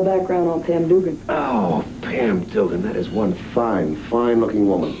 whole background on Pam Dugan. Oh, Pam Dugan. That is one fine, fine-looking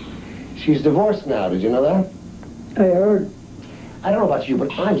woman. She's divorced now. Did you know that? I heard. I don't know about you,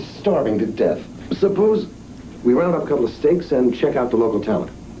 but I'm starving to death. Suppose we round up a couple of steaks and check out the local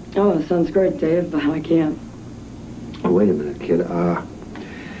talent. Oh, that sounds great, Dave, but I can't. Oh, wait a minute, kid.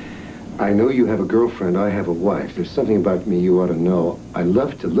 I know you have a girlfriend. I have a wife. There's something about me you ought to know. I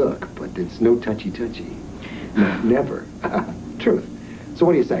love to look, but it's no touchy-touchy. No, never. Truth. So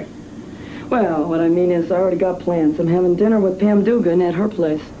what do you say? Well, what I mean is I already got plans. I'm having dinner with Pam Dugan at her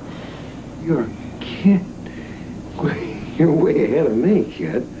place. You're kidding. You're way ahead of me,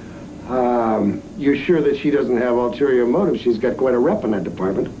 kid. You're sure that she doesn't have ulterior motives? She's got quite a rep in that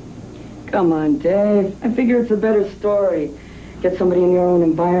department. Come on, Dave. I figure it's a better story. Get somebody in your own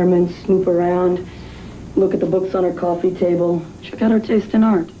environment, snoop around, look at the books on her coffee table, check out her taste in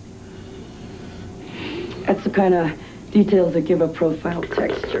art. That's the kind of details that give a profile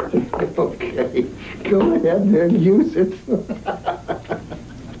texture. Okay. Go ahead and use it.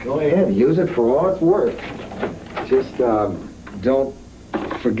 Go ahead, use it for all it's worth. Just, don't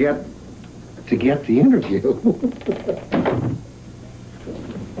forget to get the interview.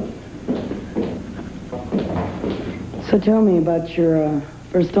 So tell me about your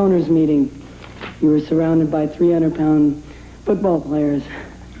first owners meeting. You were surrounded by 300-pound football players.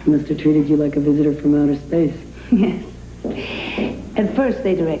 They must have treated you like a visitor from outer space. Yes. At first,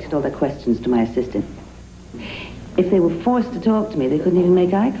 they directed all the questions to my assistant. If they were forced to talk to me, they couldn't even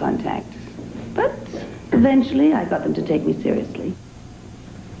make eye contact. But eventually, I got them to take me seriously.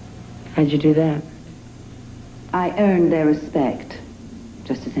 How'd you do that? I earned their respect,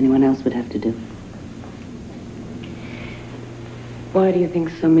 just as anyone else would have to do. Why do you think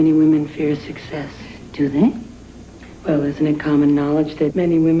so many women fear success? Do they? Well, isn't it common knowledge that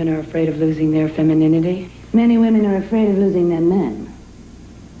many women are afraid of losing their femininity? Many women are afraid of losing their men.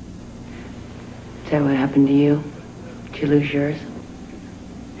 Is that what happened to you? Did you lose yours?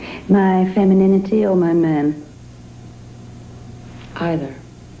 My femininity or my men? Either.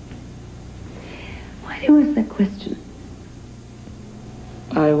 Why do you ask that question?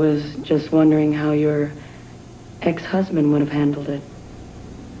 I was just wondering how your ex-husband would have handled it.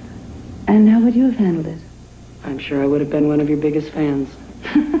 And how would you have handled it? I'm sure I would have been one of your biggest fans.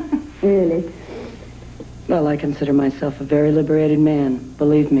 Really? Well, I consider myself a very liberated man,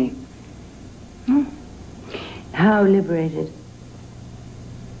 believe me. Oh. How liberated?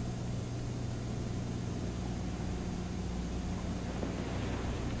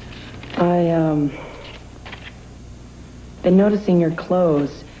 Been noticing your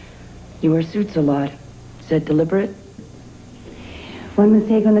clothes. You wear suits a lot. Is that deliberate? One must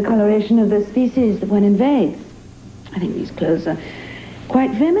take on the coloration of the species that one invades. I think these clothes are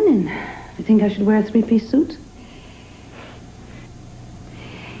quite feminine. I think I should wear a three-piece suit.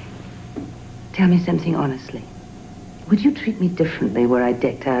 Tell me something honestly. Would you treat me differently were I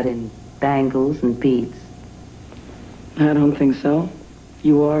decked out in bangles and beads? I don't think so.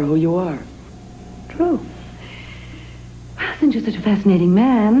 You are who you are. True. Well, since you're such a fascinating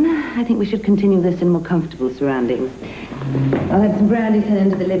man, I think we should continue this in more comfortable surroundings. I'll have some brandy sent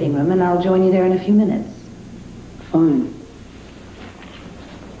into the living room, and I'll join you there in a few minutes. Fine.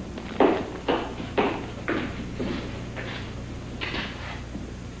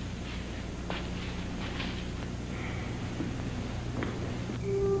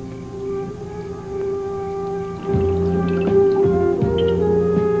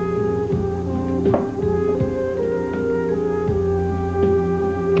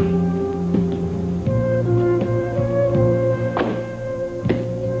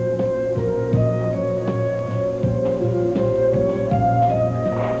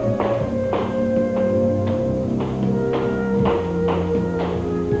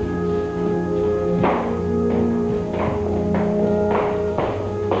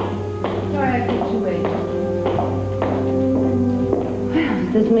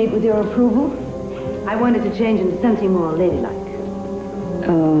 With your approval, I wanted to change into something more ladylike.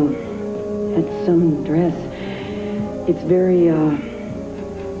 That's some dress. It's very,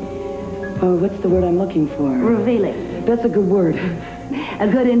 what's the word I'm looking for? Revealing. That's a good word. A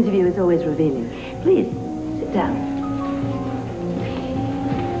good interview is always revealing. Please, sit down.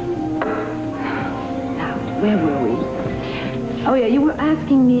 Now, where were we? Oh, yeah, you were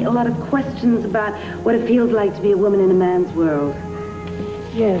asking me a lot of questions about what it feels like to be a woman in a man's world.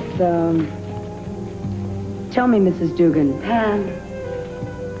 Yes, tell me, Mrs. Dugan. Pam.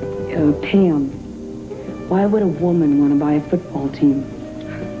 Pam. Why would a woman want to buy a football team?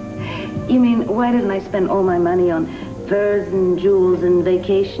 You mean, why didn't I spend all my money on furs and jewels and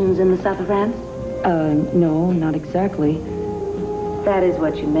vacations in the south of France? No, not exactly. That is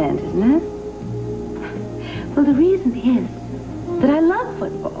what you meant, isn't it? Well, the reason is that I love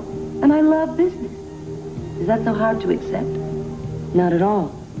football and I love business. Is that so hard to accept? Not at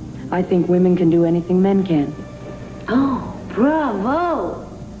all. I think women can do anything men can. Oh, bravo!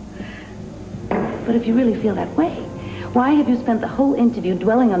 But if you really feel that way, why have you spent the whole interview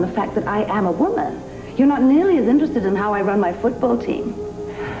dwelling on the fact that I am a woman? You're not nearly as interested in how I run my football team.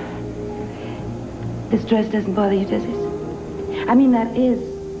 This dress doesn't bother you, does it? I mean, that is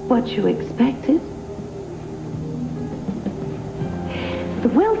what you expected. The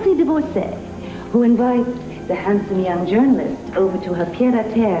wealthy divorcee who invites the handsome young journalist over to her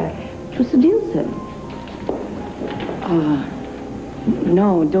pied-à-terre to seduce him.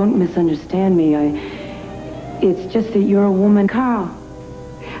 No, don't misunderstand me. It's just that you're a woman. Carl,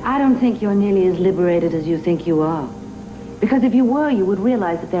 I don't think you're nearly as liberated as you think you are. Because if you were, you would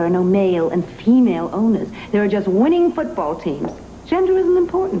realize that there are no male and female owners. There are just winning football teams. Gender isn't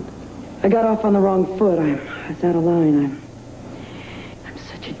important. I got off on the wrong foot. I was out of line. I'm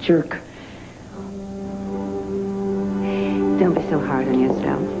such a jerk. Don't be so hard on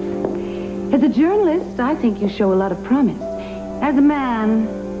yourself. As a journalist, I think you show a lot of promise. As a man,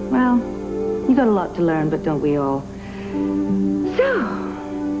 well, you got a lot to learn, but don't we all? So,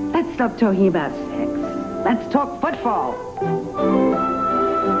 let's stop talking about sex. Let's talk football.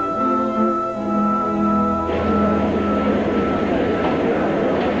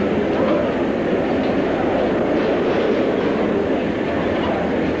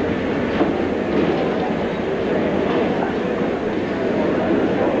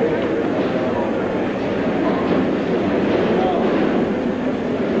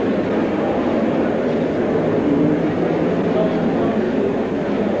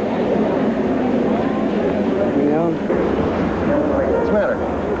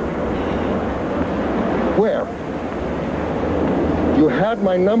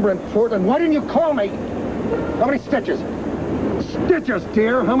 My number in Portland. Why didn't you call me? How many stitches? Stitches,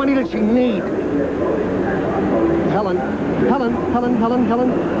 dear. How many did she need? Helen. How did it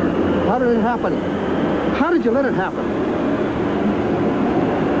happen? How did you let it happen?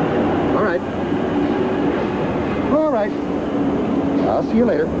 All right. All right. I'll see you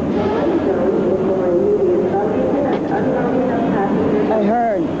later. I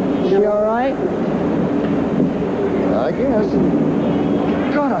heard. Is she all right? I guess.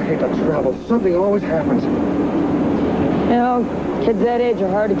 God, I hate to travel. Something always happens. You know, kids that age are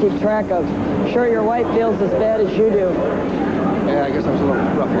hard to keep track of. I'm sure your wife feels as bad as you do. Yeah, I guess I was a little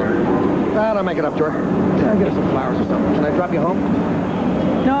rough on her. I'll make it up to her. I'll get her some flowers or something. Can I drop you home?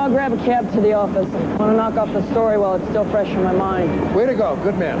 No, I'll grab a cab to the office. I want to knock off the story while it's still fresh in my mind. Way to go.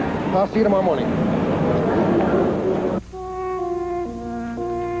 Good man. I'll see you tomorrow morning.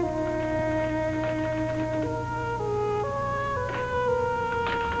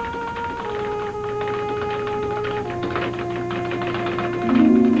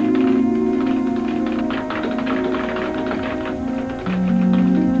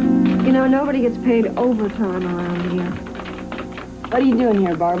 Nobody gets paid overtime around here. What are you doing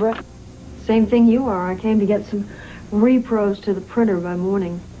here, Barbara? Same thing you are. I came to get some repros to the printer by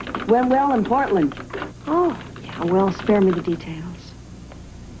morning. Went well in Portland. Oh, yeah, well, spare me the details.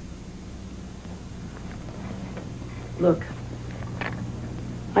 Look,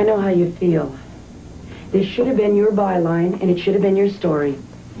 I know how you feel. This should have been your byline, and it should have been your story.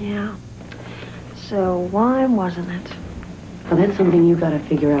 Yeah. So why wasn't it? Well, that's something you gotta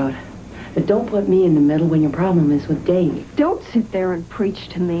figure out. But don't put me in the middle when your problem is with Dave. Don't sit there and preach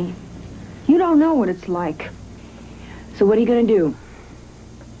to me. You don't know what it's like. So what are you gonna do?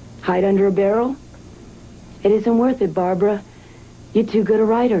 Hide under a barrel? It isn't worth it, Barbara. You're too good a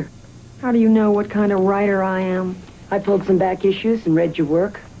writer. How do you know what kind of writer I am? I pulled some back issues and read your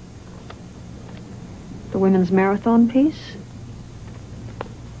work. The women's marathon piece?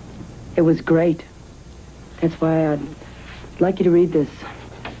 It was great. That's why I'd like you to read this.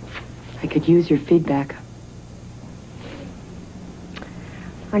 I could use your feedback.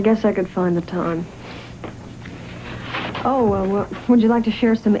 I guess I could find the time. Oh, well, would you like to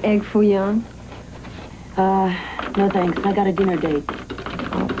share some egg fouillon? No thanks. I got a dinner date.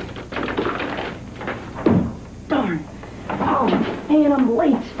 Oh. Darn. Oh, man, I'm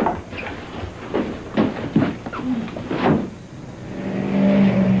late.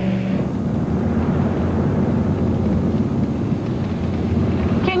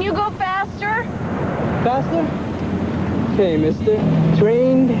 Faster? Okay, mister.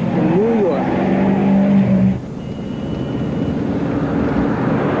 Trained in New York.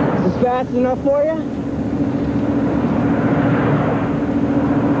 That's enough for you?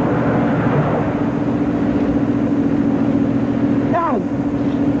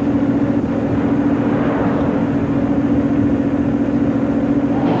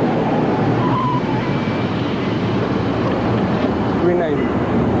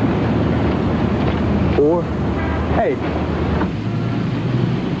 Hey.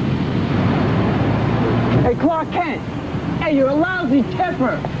 Hey, Clark Kent. Hey, you're a lousy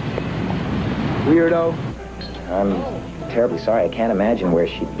tipper. Weirdo. I'm terribly sorry. I can't imagine where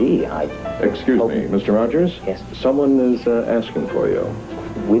she'd be. Excuse me, Mr. Rogers? Yes? Someone is asking for you.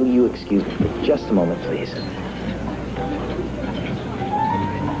 Will you excuse me for just a moment, please?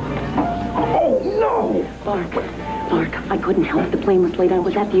 Oh, no! Marc, I couldn't help it. The plane was late. I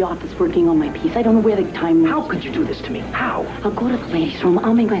was at the office working on my piece. I don't know where the time is. How could you do this to me? How? I'll go to the ladies' room.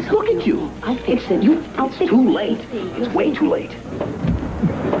 I'll make myself... Look at you. I'll fix it. It's too late. It's way too late.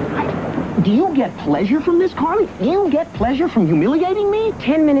 Do you get pleasure from this, Carly? Do you get pleasure from humiliating me?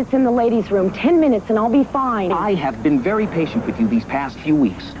 10 minutes in the ladies' room. 10 minutes and I'll be fine. I have been very patient with you these past few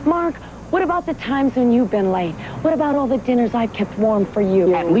weeks. Marc, what about the times when you've been late? What about all the dinners I've kept warm for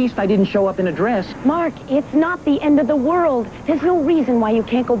you? At least I didn't show up in a dress. Marc, it's not the end of the world. There's no reason why you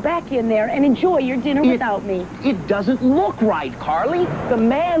can't go back in there and enjoy your dinner without me. It doesn't look right, Carly. The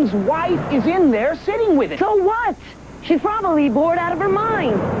man's wife is in there sitting with it. So what? She's probably bored out of her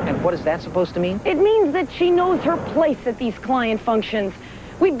mind. And what is that supposed to mean? It means that she knows her place at these client functions.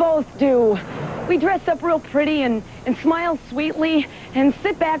 We both do. We dress up real pretty and smile sweetly and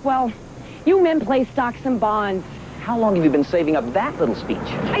sit back while you men play stocks and bonds. How long have you been saving up that little speech?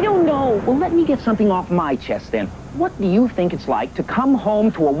 I don't know. Well, let me get something off my chest then. What do you think it's like to come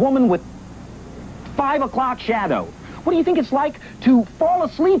home to a woman with 5 o'clock shadow? What do you think it's like to fall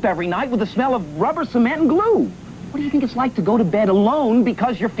asleep every night with the smell of rubber, cement, and glue? What do you think it's like to go to bed alone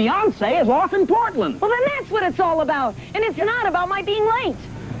because your fiancé is off in Portland? Well, then that's what it's all about. And it's not about my being late.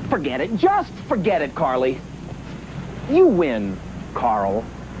 Forget it. Just forget it, Carly. You win, Carl.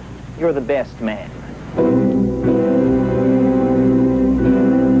 You're the best man.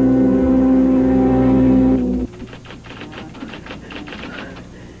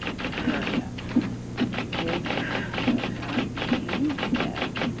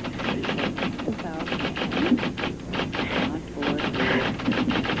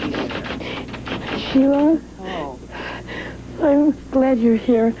 Sheila? Oh. I'm glad you're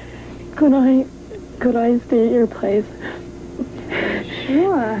here. Could I stay at your place?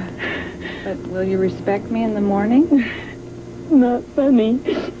 Sure. But will you respect me in the morning? Not funny.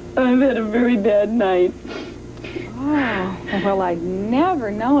 I've had a very bad night. Oh, well, I'd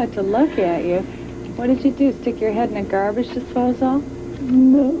never know it to look at you. What did you do, stick your head in a garbage disposal?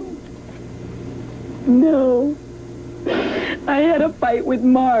 No. I had a fight with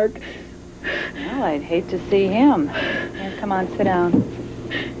Marc. Well, I'd hate to see him. Here, come on, sit down.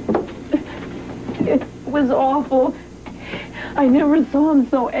 It was awful. I never saw him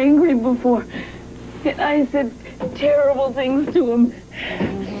so angry before. And I said terrible things to him.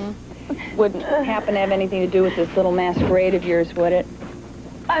 Wouldn't happen to have anything to do with this little masquerade of yours, would it?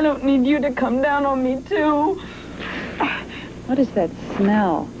 I don't need you to come down on me, too. What is that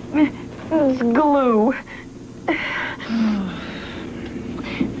smell? It's glue.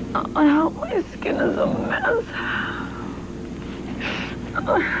 Oh, my skin is a mess.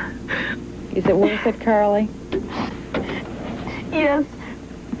 Is it worth it, Carly? Yes.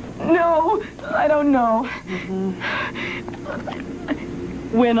 No, I don't know.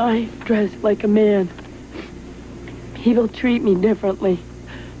 When I dress like a man, he will treat me differently.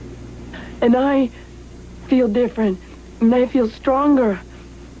 And I feel different, and I feel stronger.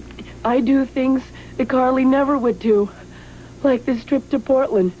 I do things that Carly never would do, like this trip to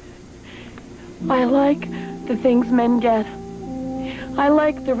Portland. I like the things men get. I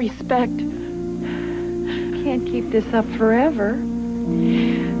like the respect. Can't keep this up forever.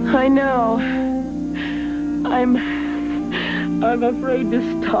 I know. I'm afraid to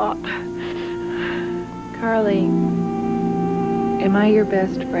stop. Carly, am I your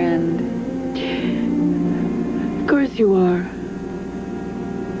best friend? Of course you are.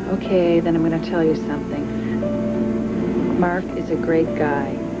 Okay, then I'm going to tell you something. Marc is a great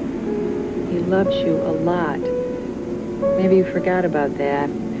guy. He loves you a lot. Maybe you forgot about that.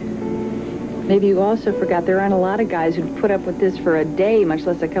 Maybe you also forgot there aren't a lot of guys who'd put up with this for a day, much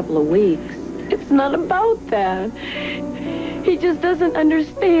less a couple of weeks. It's not about that. He just doesn't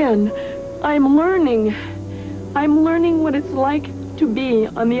understand. I'm learning. I'm learning what it's like to be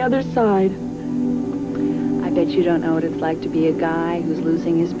on the other side. I bet you don't know what it's like to be a guy who's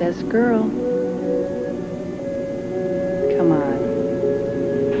losing his best girl. Come on.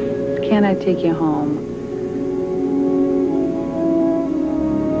 Can I take you home?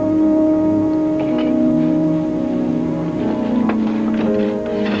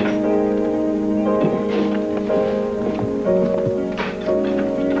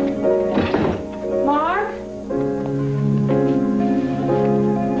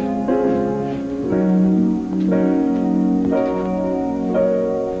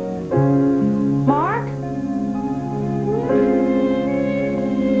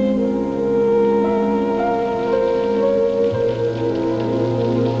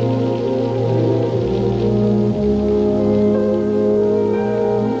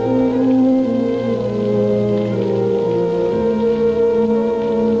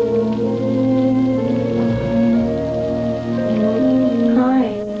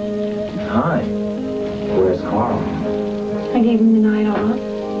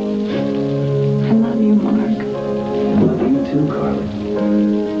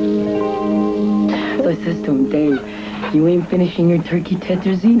 Finishing your turkey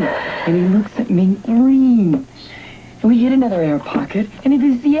tetrazzini, and he looks at me green. And we hit another air pocket, and it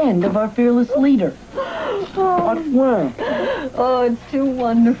is the end of our fearless leader. Oh, it's too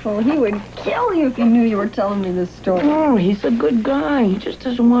wonderful. He would kill you if he knew you were telling me this story. Oh, he's a good guy. He just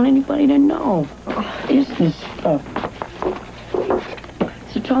doesn't want anybody to know. Business stuff.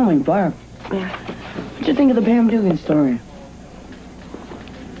 So tell me, Barb, what'd you think of the Pam Dugan story?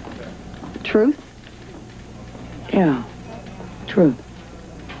 Truth? Yeah. Truth.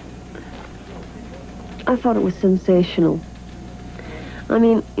 I thought it was sensational. I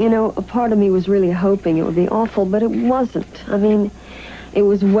mean, you know, a part of me was really hoping it would be awful, but it wasn't. I mean, it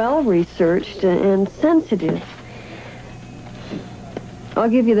was well-researched and sensitive. I'll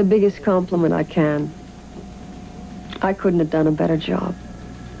give you the biggest compliment I can. I couldn't have done a better job.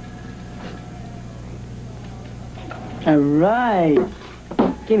 All right.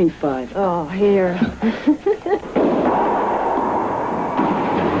 Give me 5. Oh, here.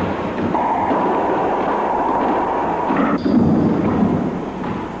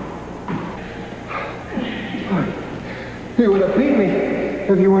 You would have beat me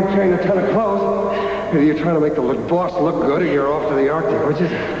if you weren't carrying a ton of clothes. Either you're trying to make the boss look good or you're off to the Arctic, which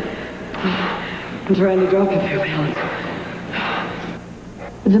is... I'm trying to drop a few pounds.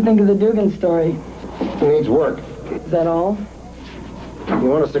 What'd you think of the Dugan story? It needs work. Is that all? You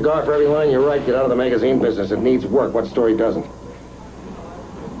want a cigar for every line you write, get out of the magazine business. It needs work. What story doesn't?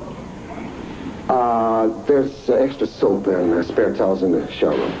 There's extra soap and spare towels in the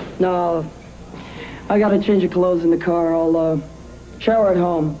showroom. No. I gotta change your clothes in the car. I'll shower at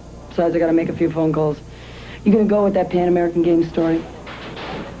home. Besides, I gotta make a few phone calls. You gonna go with that Pan American Games story?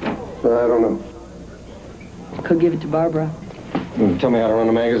 I don't know. Could give it to Barbara. Tell me how to run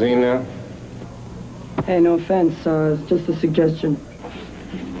a magazine now? Hey, no offense. It's just a suggestion.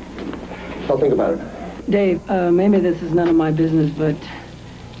 I'll think about it. Dave, maybe this is none of my business, but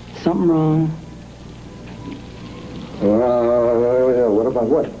something wrong. What about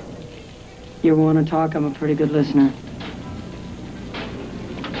what? You ever want to talk? I'm a pretty good listener.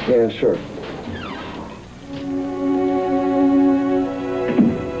 Yeah, sure.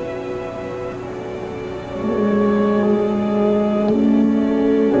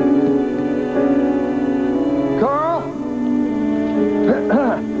 Carl?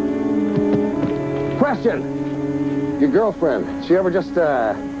 Question. Your girlfriend, she ever just,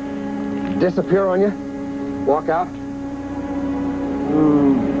 disappear on you? Walk out?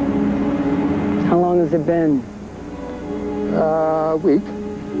 How long has it been? A week.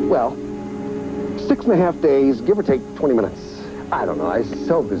 Well, 6.5 days, give or take 20 minutes. I don't know, it's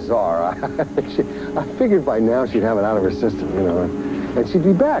so bizarre. I figured by now she'd have it out of her system, you know, and she'd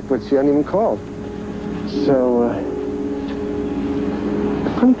be back, but she hadn't even called. So, the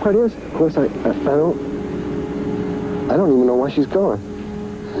funny part is, of course, I don't even know why she's gone.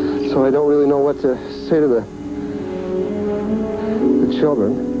 So I don't really know what to say to the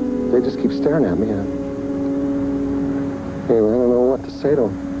children. They just keep staring at me. Anyway, I don't know what to say to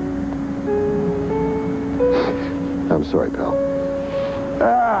them. I'm sorry, pal.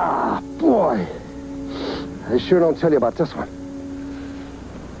 Ah, boy. I sure don't tell you about this one.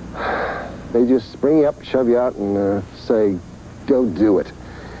 They just bring you up, shove you out, and say, go do it.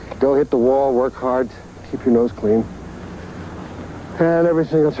 Go hit the wall, work hard, keep your nose clean. And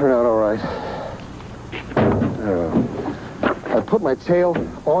everything will turn out all right. I put my tail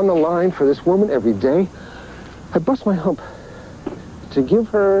on the line for this woman every day. I bust my hump to give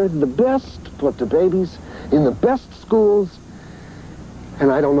her the best, put the babies in the best schools.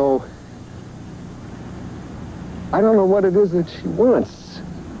 And I don't know what it is that she wants.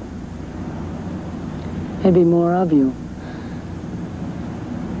 Maybe more of you.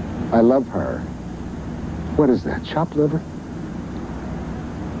 I love her. What is that, chopped liver?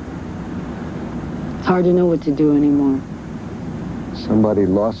 It's hard to know what to do anymore. Somebody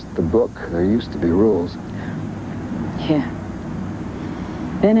lost the book. There used to be rules. Yeah.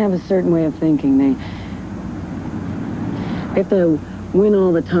 Men have a certain way of thinking. They have to win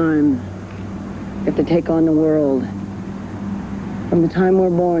all the time. They have to take on the world. From the time we're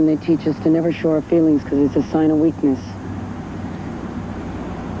born, they teach us to never show our feelings because it's a sign of weakness.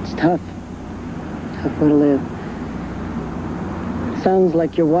 It's tough. Tough way to live. Sounds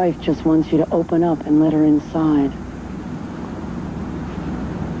like your wife just wants you to open up and let her inside.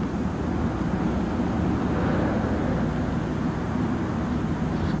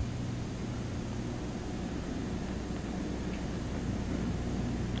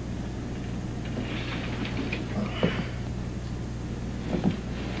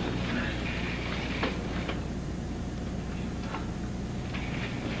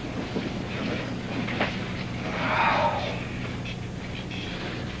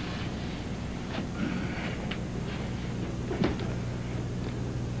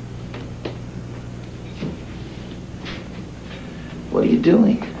 What are you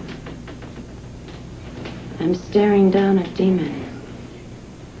doing? I'm staring down a demon.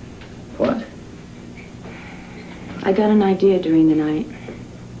 What? I got an idea during the night.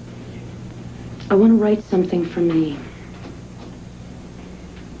 I want to write something for me.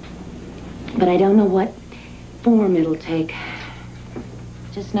 But I don't know what form it'll take.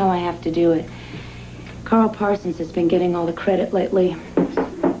 Just know I have to do it. Carl Parsons has been getting all the credit lately.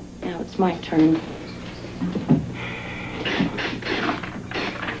 Now it's my turn.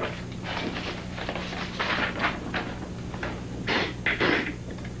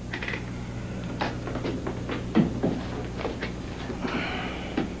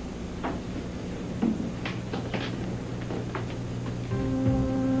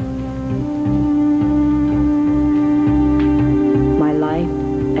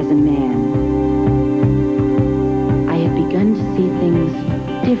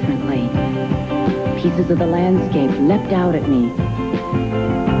 Of the landscape leapt out at me.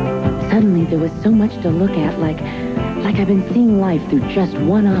 Suddenly there was so much to look at, like I've been seeing life through just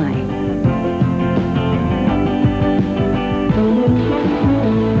one eye.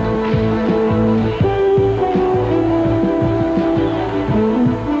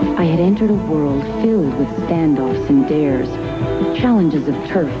 I had entered a world filled with standoffs and dares, challenges of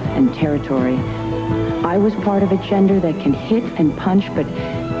turf and territory. I was part of a gender that can hit and punch, but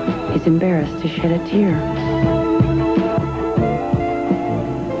is embarrassed to shed a tear.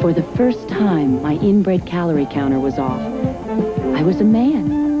 For the first time, my inbred calorie counter was off. I was a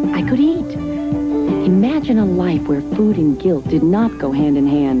man. I could eat. Imagine a life where food and guilt did not go hand in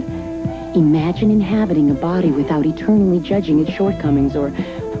hand. Imagine inhabiting a body without eternally judging its shortcomings or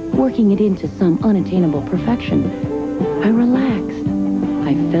working it into some unattainable perfection. I relaxed.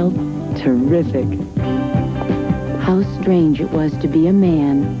 I felt terrific. How strange it was to be a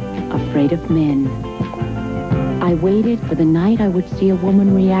man afraid of men. I waited for the night I would see a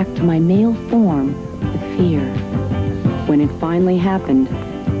woman react to my male form with fear. When it finally happened,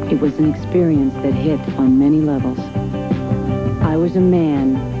 it was an experience that hit on many levels. I was a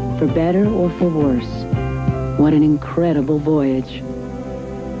man, for better or for worse. What an incredible voyage.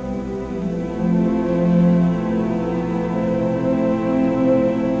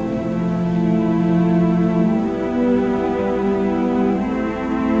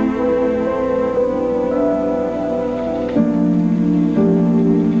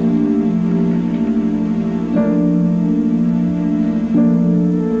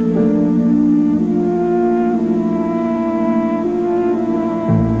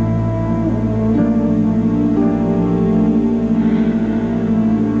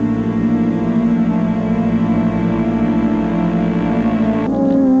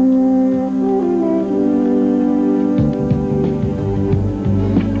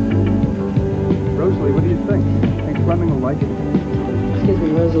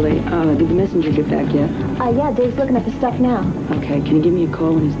 Did the messenger get back yet? Yeah, Dave's looking at the stuff now. Okay, can you give me a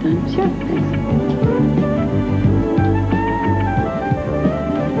call when he's done? Sure.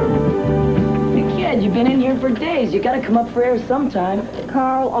 Thanks. Hey, kid, you've been in here for days. You gotta come up for air sometime.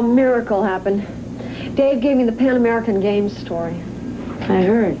 Carl, a miracle happened. Dave gave me the Pan American Games story. I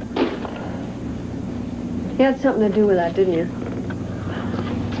heard. You had something to do with that, didn't you?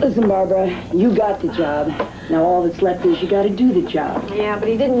 Listen, Barbara, you got the job. Now all that's left is you gotta do the job. Yeah, but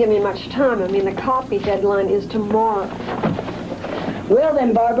he didn't give me much time. I mean, the copy deadline is tomorrow. Well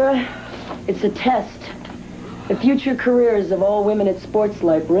then, Barbara, it's a test. The future careers of all women at Sports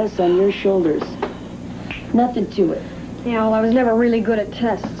Life rests on your shoulders. Nothing to it. Yeah, well, I was never really good at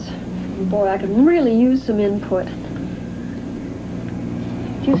tests. Boy, I could really use some input.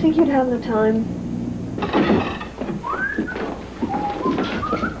 Do you think you'd have the time?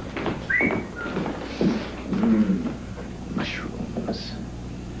 Mushrooms.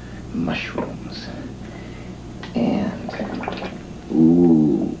 Mushrooms. And...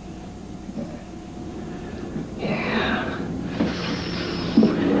 Ooh. Yeah.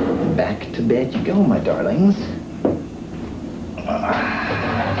 Back to bed you go, my darlings.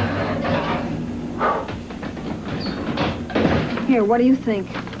 Here, what do you think?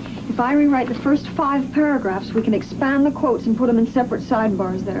 If I rewrite the first 5 paragraphs, we can expand the quotes and put them in separate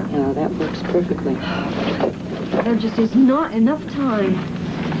sidebars there. Yeah, that works perfectly. There just is not enough time.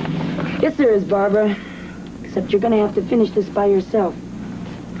 Yes, there is, Barbara. Except you're gonna have to finish this by yourself.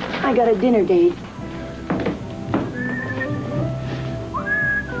 I got a dinner date.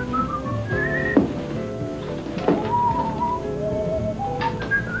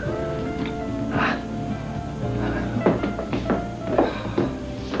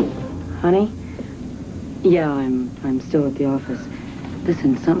 Honey? Yeah, I'm still at the office.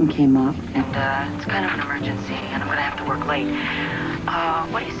 Listen, something came up, and it's kind of an emergency, and I'm gonna have to work late.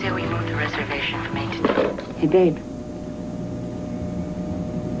 What do you say we move the reservation from 8 to 2? Hey, babe.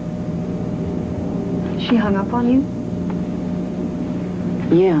 She hung up on you?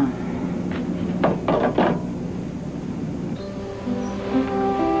 Yeah.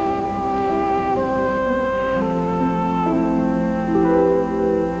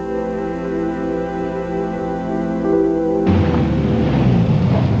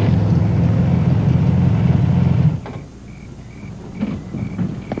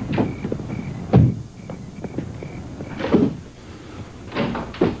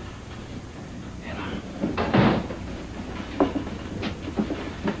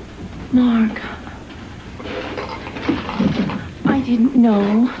 Mark. I didn't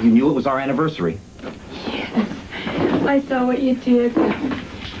know. You knew it was our anniversary. Yes. I saw what you did. The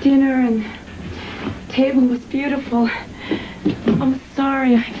dinner and table was beautiful. I'm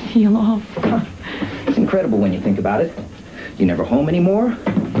sorry I feel awful. It's incredible when you think about it. You're never home anymore.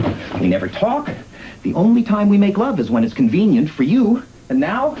 We never talk. The only time we make love is when it's convenient for you. And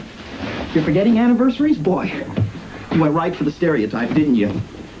now, you're forgetting anniversaries? Boy, you went right for the stereotype, didn't you?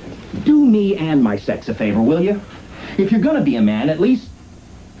 Do me and my sex a favor, will you? If you're gonna be a man, at least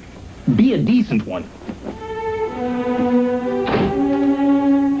be a decent one.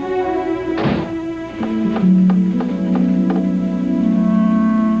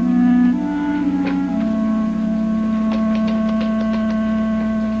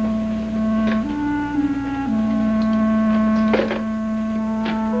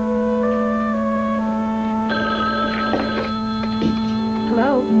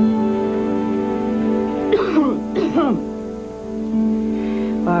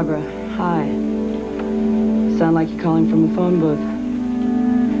 Barbara, hi. Sound like you're calling from the phone booth.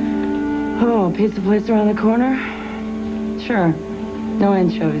 Oh, pizza place around the corner? Sure. No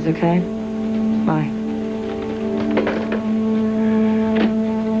anchovies, okay? Bye.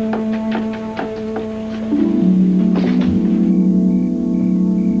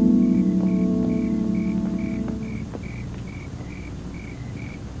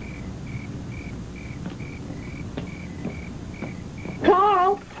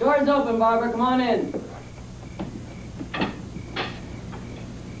 Door's open, Barbara. Come on in.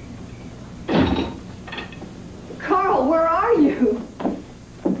 Carl, where are you?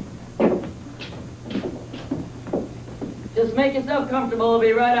 Just make yourself comfortable. We'll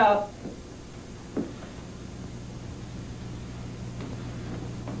be right out.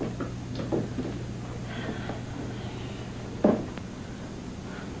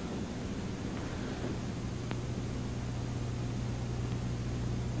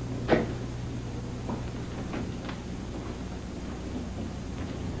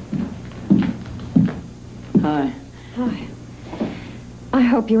 Hi. Hi. I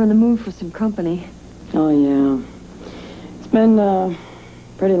hope you're in the mood for some company. Oh, yeah. It's been,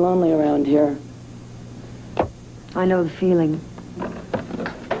 pretty lonely around here. I know the feeling.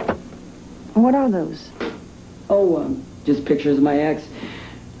 What are those? Oh, just pictures of my ex.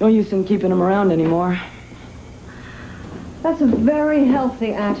 No use in keeping them around anymore. That's a very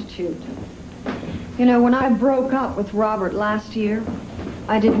healthy attitude. You know, when I broke up with Robert last year,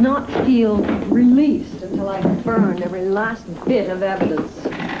 I did not feel released until I burned every last bit of evidence.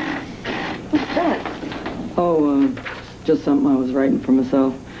 What's that? Oh, just something I was writing for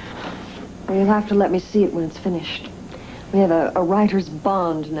myself. Well, you'll have to let me see it when it's finished. We have a writer's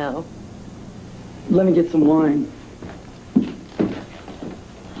bond now. Let me get some wine.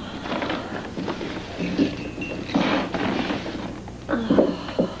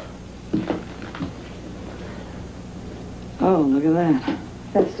 Oh, look at that.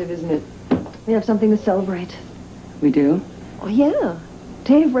 Festive, isn't it? We have something to celebrate. We do? Oh, yeah.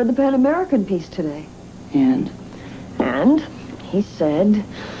 Dave read the Pan American piece today. And? And he said,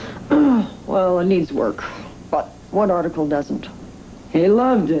 well, it needs work. But what article doesn't? He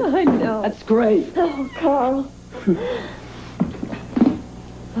loved it. I know. That's great. Oh, Carl.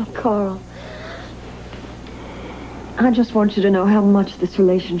 Oh, Carl. I just want you to know how much this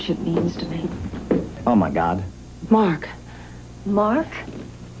relationship means to me. Oh, my God. Mark. Mark?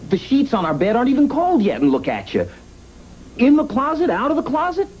 The sheets on our bed aren't even cold yet, and look at you. In the closet, out of the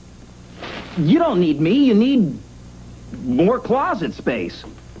closet? You don't need me. You need more closet space.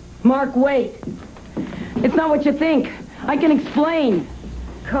 Mark, wait. It's not what you think. I can explain.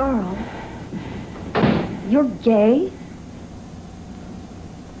 Carl, you're gay?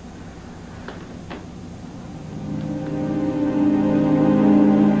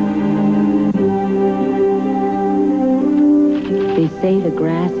 They say the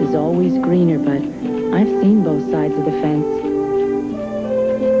grass is always greener, but I've seen both sides of the fence.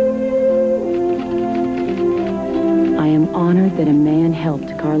 I am honored that a man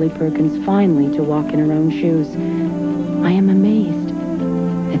helped Carly Perkins finally to walk in her own shoes. I am amazed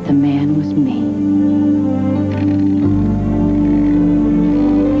that the man was me.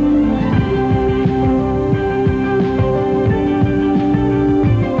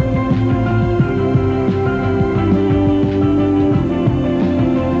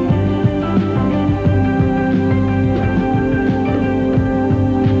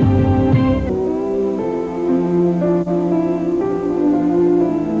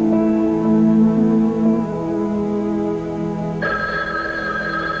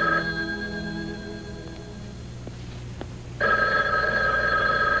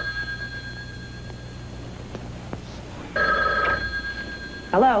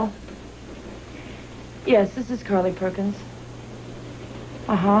 Hello? Yes, this is Carly Perkins.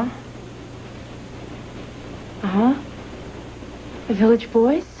 Uh-huh. Uh-huh. The Village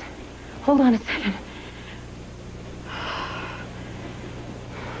Boys? Hold on a second.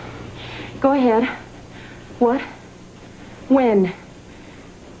 Go ahead. What? When?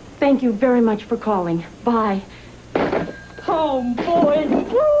 Thank you very much for calling. Bye. Home, boys!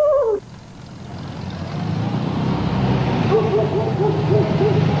 Woo!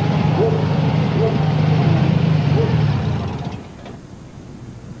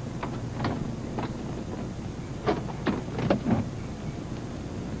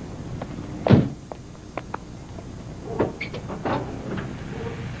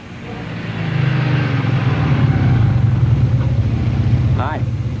 Hi.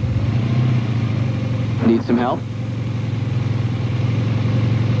 Need some help?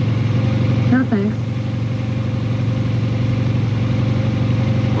 No, thanks.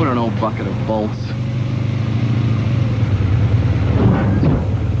 Put an old bucket of bolts.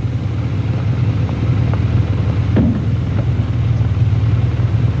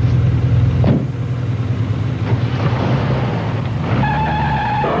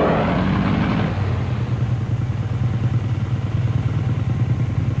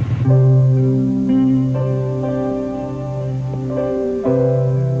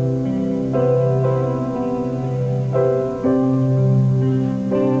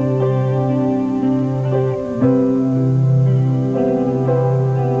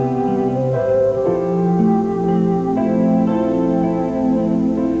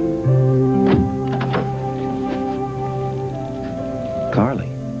 Carly.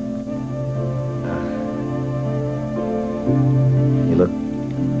 You look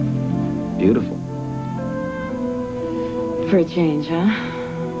beautiful. For a change, huh?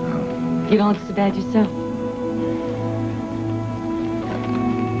 You don't look so bad yourself.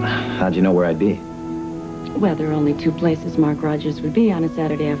 How'd you know where I'd be? Well, there are only two places Mark Rogers would be on a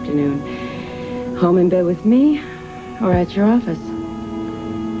Saturday afternoon. Home in bed with me, or at your office.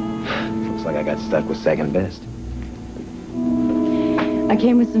 Looks like I got stuck with second best. I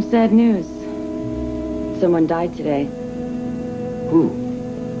came with some sad news. Someone died today. Who?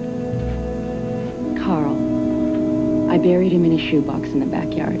 Carl. I buried him in a shoebox in the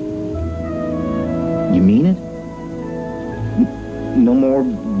backyard. You mean it? No more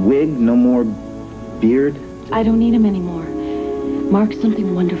wig, no more beard? I don't need him anymore. Mark,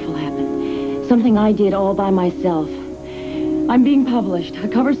 something wonderful happened. Something I did all by myself. I'm being published. A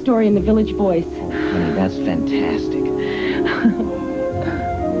cover story in the Village Voice. Honey, that's fantastic.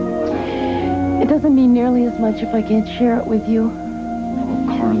 It doesn't mean nearly as much if I can't share it with you. Oh,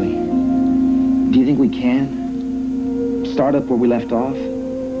 Carly, do you think we can start up where we left off?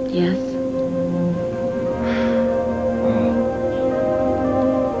 Yes.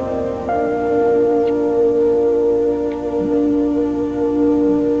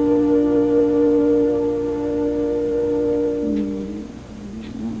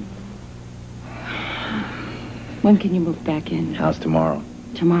 When can you move back in? How's tomorrow?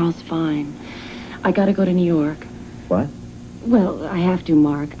 Tomorrow's fine. I gotta go to New York. What? Well, I have to,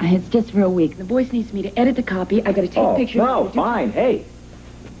 Mark. It's just for a week. The voice needs me to edit the copy. I gotta take pictures. No, fine. Hey.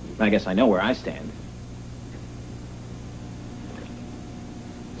 I guess I know where I stand.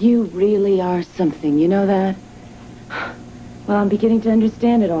 You really are something, you know that? Well, I'm beginning to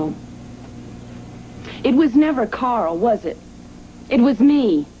understand it all. It was never Carl, was it? It was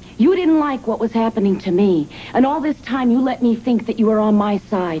me. You didn't like what was happening to me. And all this time you let me think that you were on my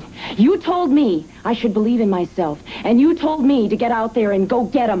side. You told me I should believe in myself. And you told me to get out there and go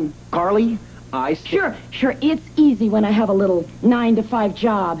get him. Carly, Sure, it's easy when I have a little 9-to-5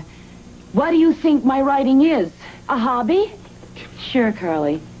 job. What do you think my writing is? A hobby? Sure,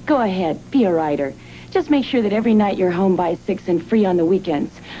 Carly. Go ahead, be a writer. Just make sure that every night you're home by 6 and free on the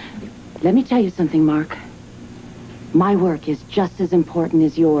weekends. Let me tell you something, Mark. My work is just as important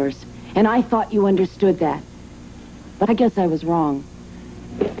as yours, and I thought you understood that. But I guess I was wrong.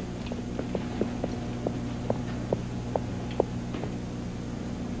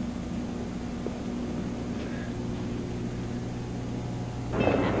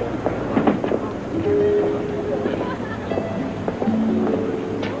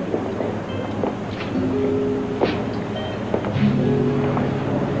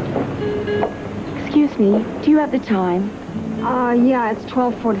 Excuse me, do you have the time? Yeah, it's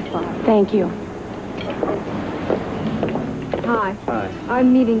 12:45. Thank you. Hi. Hi.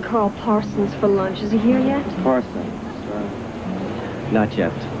 I'm meeting Carl Parsons for lunch. Is he here yet? Parsons. Not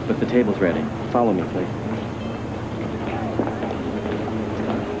yet, but the table's ready. Follow me, please.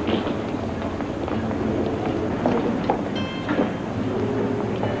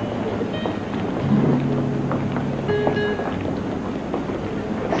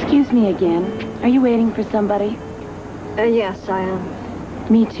 Excuse me again. Are you waiting for somebody? Yes, I am.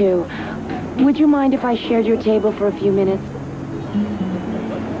 Me too. Would you mind if I shared your table for a few minutes?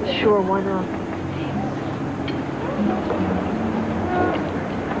 Sure, why not?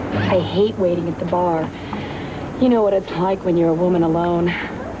 I hate waiting at the bar. You know what it's like when you're a woman alone.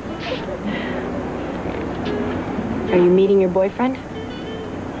 Are you meeting your boyfriend?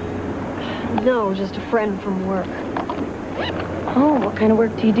 No, just a friend from work. Oh, what kind of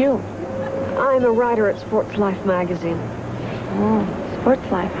work do you do? I'm a writer at Sports Life magazine. Oh,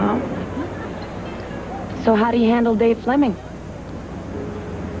 Sports Life, huh? So how do you handle Dave Fleming?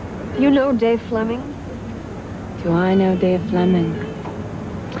 You know Dave Fleming? Do I know Dave Fleming?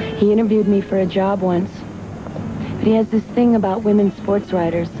 He interviewed me for a job once. But he has this thing about women sports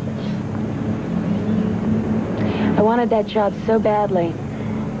writers. I wanted that job so badly.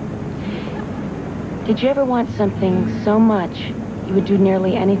 Did you ever want something so much you would do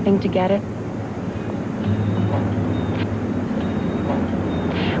nearly anything to get it?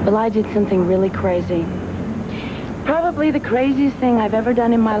 Well, I did something really crazy. Probably the craziest thing I've ever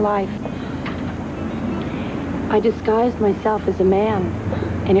done in my life. I disguised myself as a man,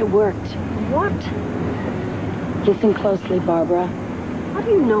 and it worked. What? Listen closely, Barbara. How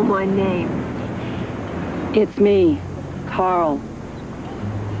do you know my name? It's me, Carl.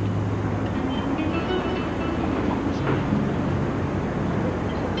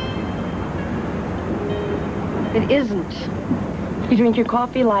 It isn't. You drink your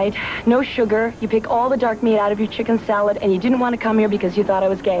coffee light, no sugar, you pick all the dark meat out of your chicken salad, and you didn't want to come here because you thought I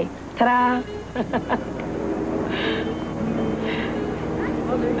was gay. Ta-da!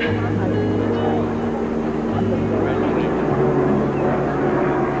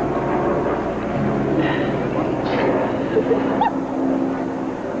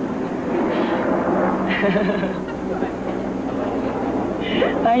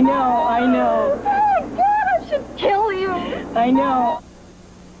 I know. Oh, my God, I should kill you. I know.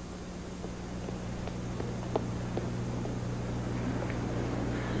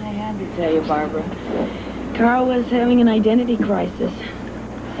 I had to tell you, Barbara. Carl was having an identity crisis.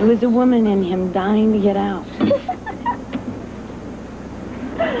 There was a woman in him dying to get out.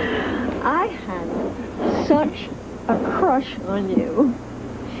 I had such a crush on you.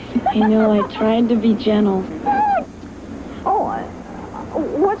 I know, I tried to be gentle. Oh,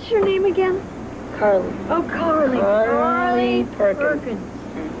 what's your name again? Carly. Oh, Carly. Carly Perkins.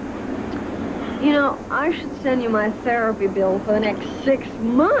 You know, I should send you my therapy bill for the next 6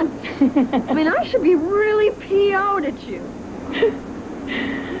 months. I mean, I should be really PO'd at you.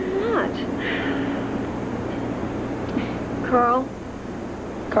 What? Carl?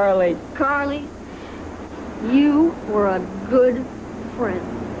 Carly. Carly, you were a good friend.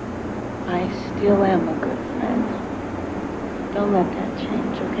 I still am a good friend. Don't let that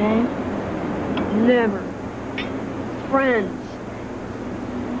change, okay? Never. Friends.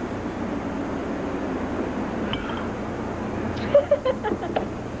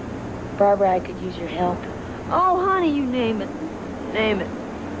 Barbara, I could use your help. Oh, honey, you name it. Name it.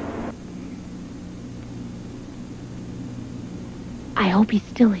 I hope he's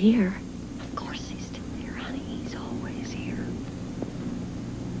still here. Of course he's still here, honey. He's always here.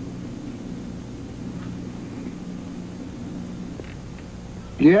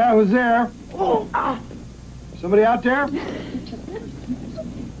 Yeah, who's there? Oh, Somebody out there?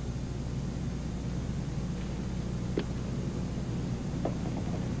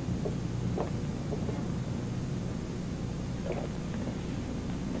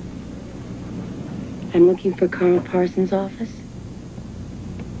 I'm looking for Carl Parsons' office.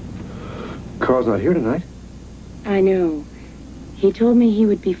 Carl's not here tonight. I know. He told me he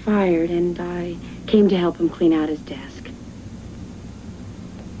would be fired, and I came to help him clean out his desk.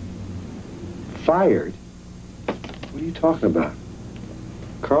 Fired? What are you talking about?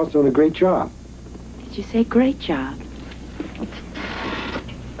 Carl's doing a great job. Did you say great job?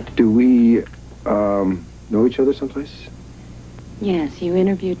 Do we, know each other someplace? Yes, you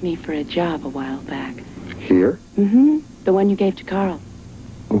interviewed me for a job a while back. Here? Mm-hmm. The one you gave to Carl.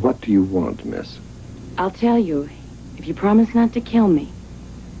 What do you want, miss? I'll tell you, if you promise not to kill me.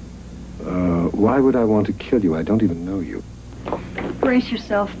 Why would I want to kill you? I don't even know you. brace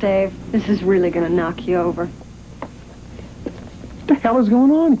yourself, Dave. This is really going to knock you over. What the hell is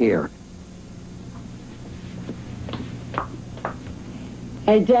going on here?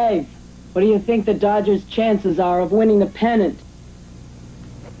 Hey, Dave, what do you think the Dodgers' chances are of winning the pennant?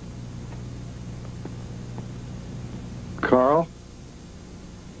 Carl?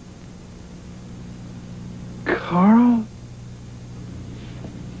 Carl?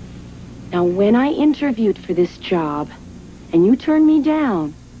 Now, when I interviewed for this job, and you turned me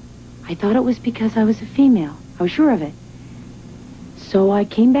down, I thought it was because I was a female. I was sure of it. So I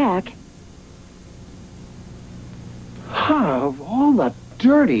came back. Of all the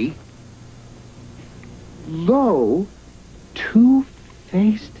dirty, low,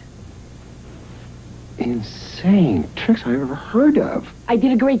 two-faced, insane tricks I've ever heard of. I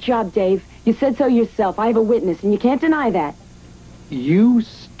did a great job, Dave. You said so yourself. I have a witness, and you can't deny that. You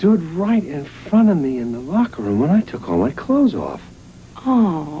stood right in front of me in the locker room when I took all my clothes off.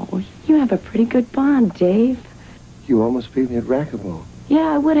 Oh, you have a pretty good bond, Dave. You almost beat me at racquetball. Yeah,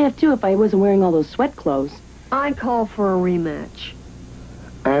 I would have, too, if I wasn't wearing all those sweat clothes. I call for a rematch.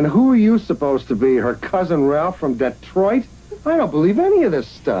 And who are you supposed to be, her cousin Ralph from Detroit? I don't believe any of this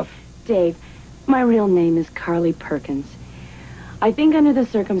stuff. Dave, my real name is Carly Perkins. I think under the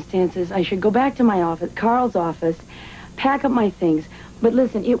circumstances, I should go back to my office, Carl's office, pack up my things. But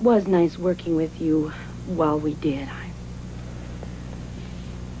listen, it was nice working with you while we did.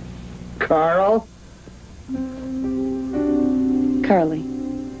 Carl? Carly.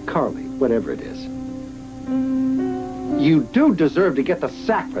 Carly, whatever it is. You do deserve to get the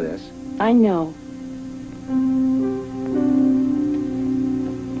sack for this. I know.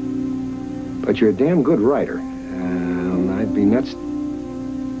 But you're a damn good writer. And I'd be nuts to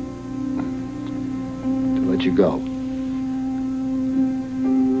let you go.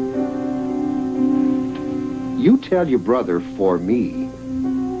 You tell your brother for me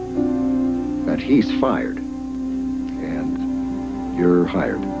that he's fired. And you're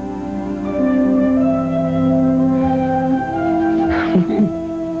hired.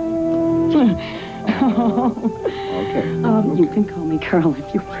 Okay. You can call me Carl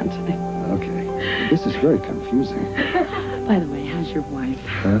if you want to. Okay. This is very confusing. By the way, how's your wife?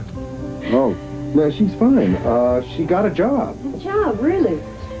 Huh? Oh, no, she's fine. She got a job. A job, really?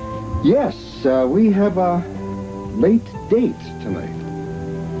 Yes, we have a late date tonight.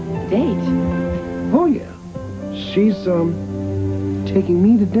 Date? Oh, yeah. She's, taking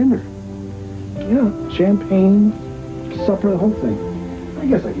me to dinner. Yeah, champagne, supper, the whole thing. I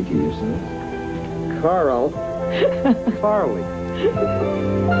guess I could get used to this. Carl. Carly.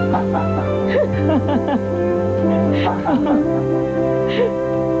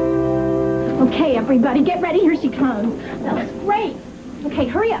 Okay, everybody, get ready. Here she comes. That was great. Okay,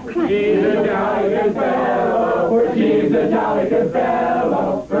 hurry up. Come on. She's a jolly good fellow, for she's a jolly good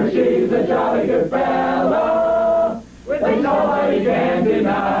fellow, for she's a jolly good fellow, which nobody can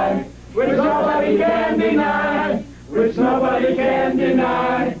deny, which nobody can deny, which nobody can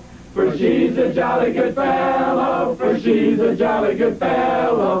deny. For she's a jolly good fellow, for she's a jolly good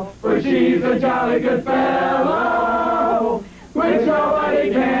fellow, for she's a jolly good fellow, which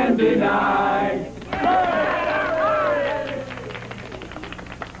nobody can deny.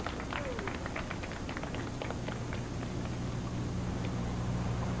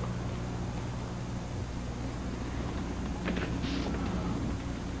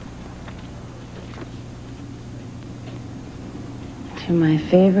 To my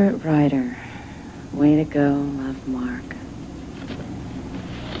favorite writer. Way to go, love, Mark.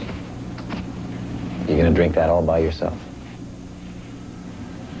 You gonna drink that all by yourself?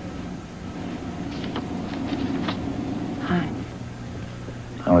 Hi.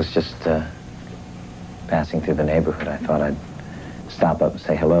 I was just, passing through the neighborhood. I thought I'd stop up and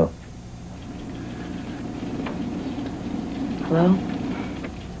say hello. Hello?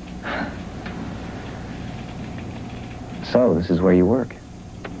 So, this is where you work.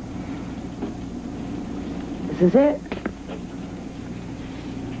 This is it?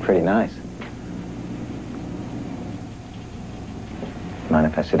 Pretty nice. Mind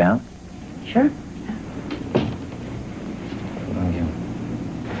if I sit down? Sure. Well,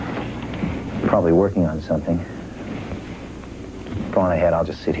 you're probably working on something. Go on ahead, I'll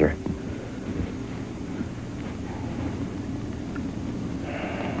just sit here.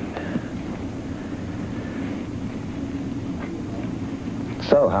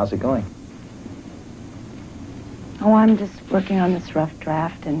 So, how's it going? Oh, I'm just working on this rough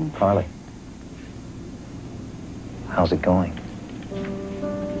draft and... Carly. How's it going?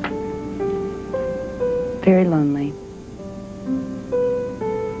 Very lonely.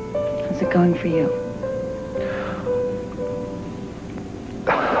 How's it going for you?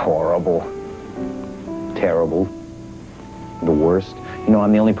 Horrible. Terrible. The worst. You know,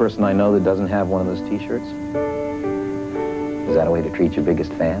 I'm the only person I know that doesn't have one of those t-shirts. Is that a way to treat your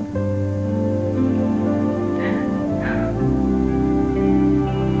biggest fan?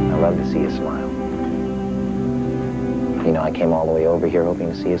 I love to see you smile. You know, I came all the way over here hoping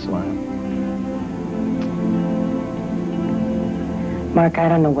to see you smile. Mark, I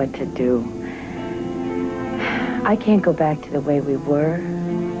don't know what to do. I can't go back to the way we were.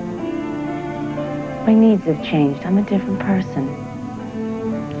 My needs have changed. I'm a different person.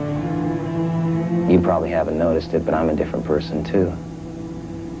 You probably haven't noticed it, but I'm a different person, too.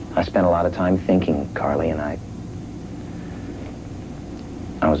 I spent a lot of time thinking, Carly, and I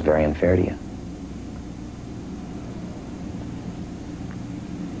was very unfair to you.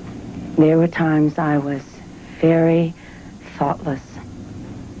 There were times I was very thoughtless.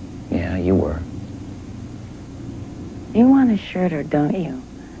 Yeah, you were. You want a shirt or don't you?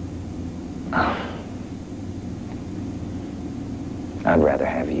 Oh. I'd rather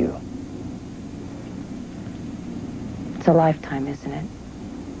have you. It's a lifetime, isn't it?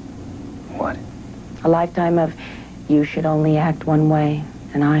 What? A lifetime of you should only act one way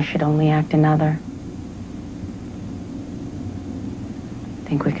and I should only act another.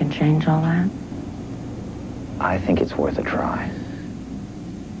 Think we can change all that? I think it's worth a try.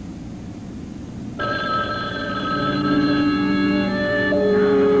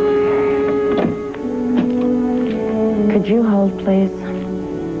 Could you hold, please?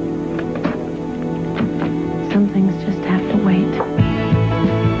 Some things just have to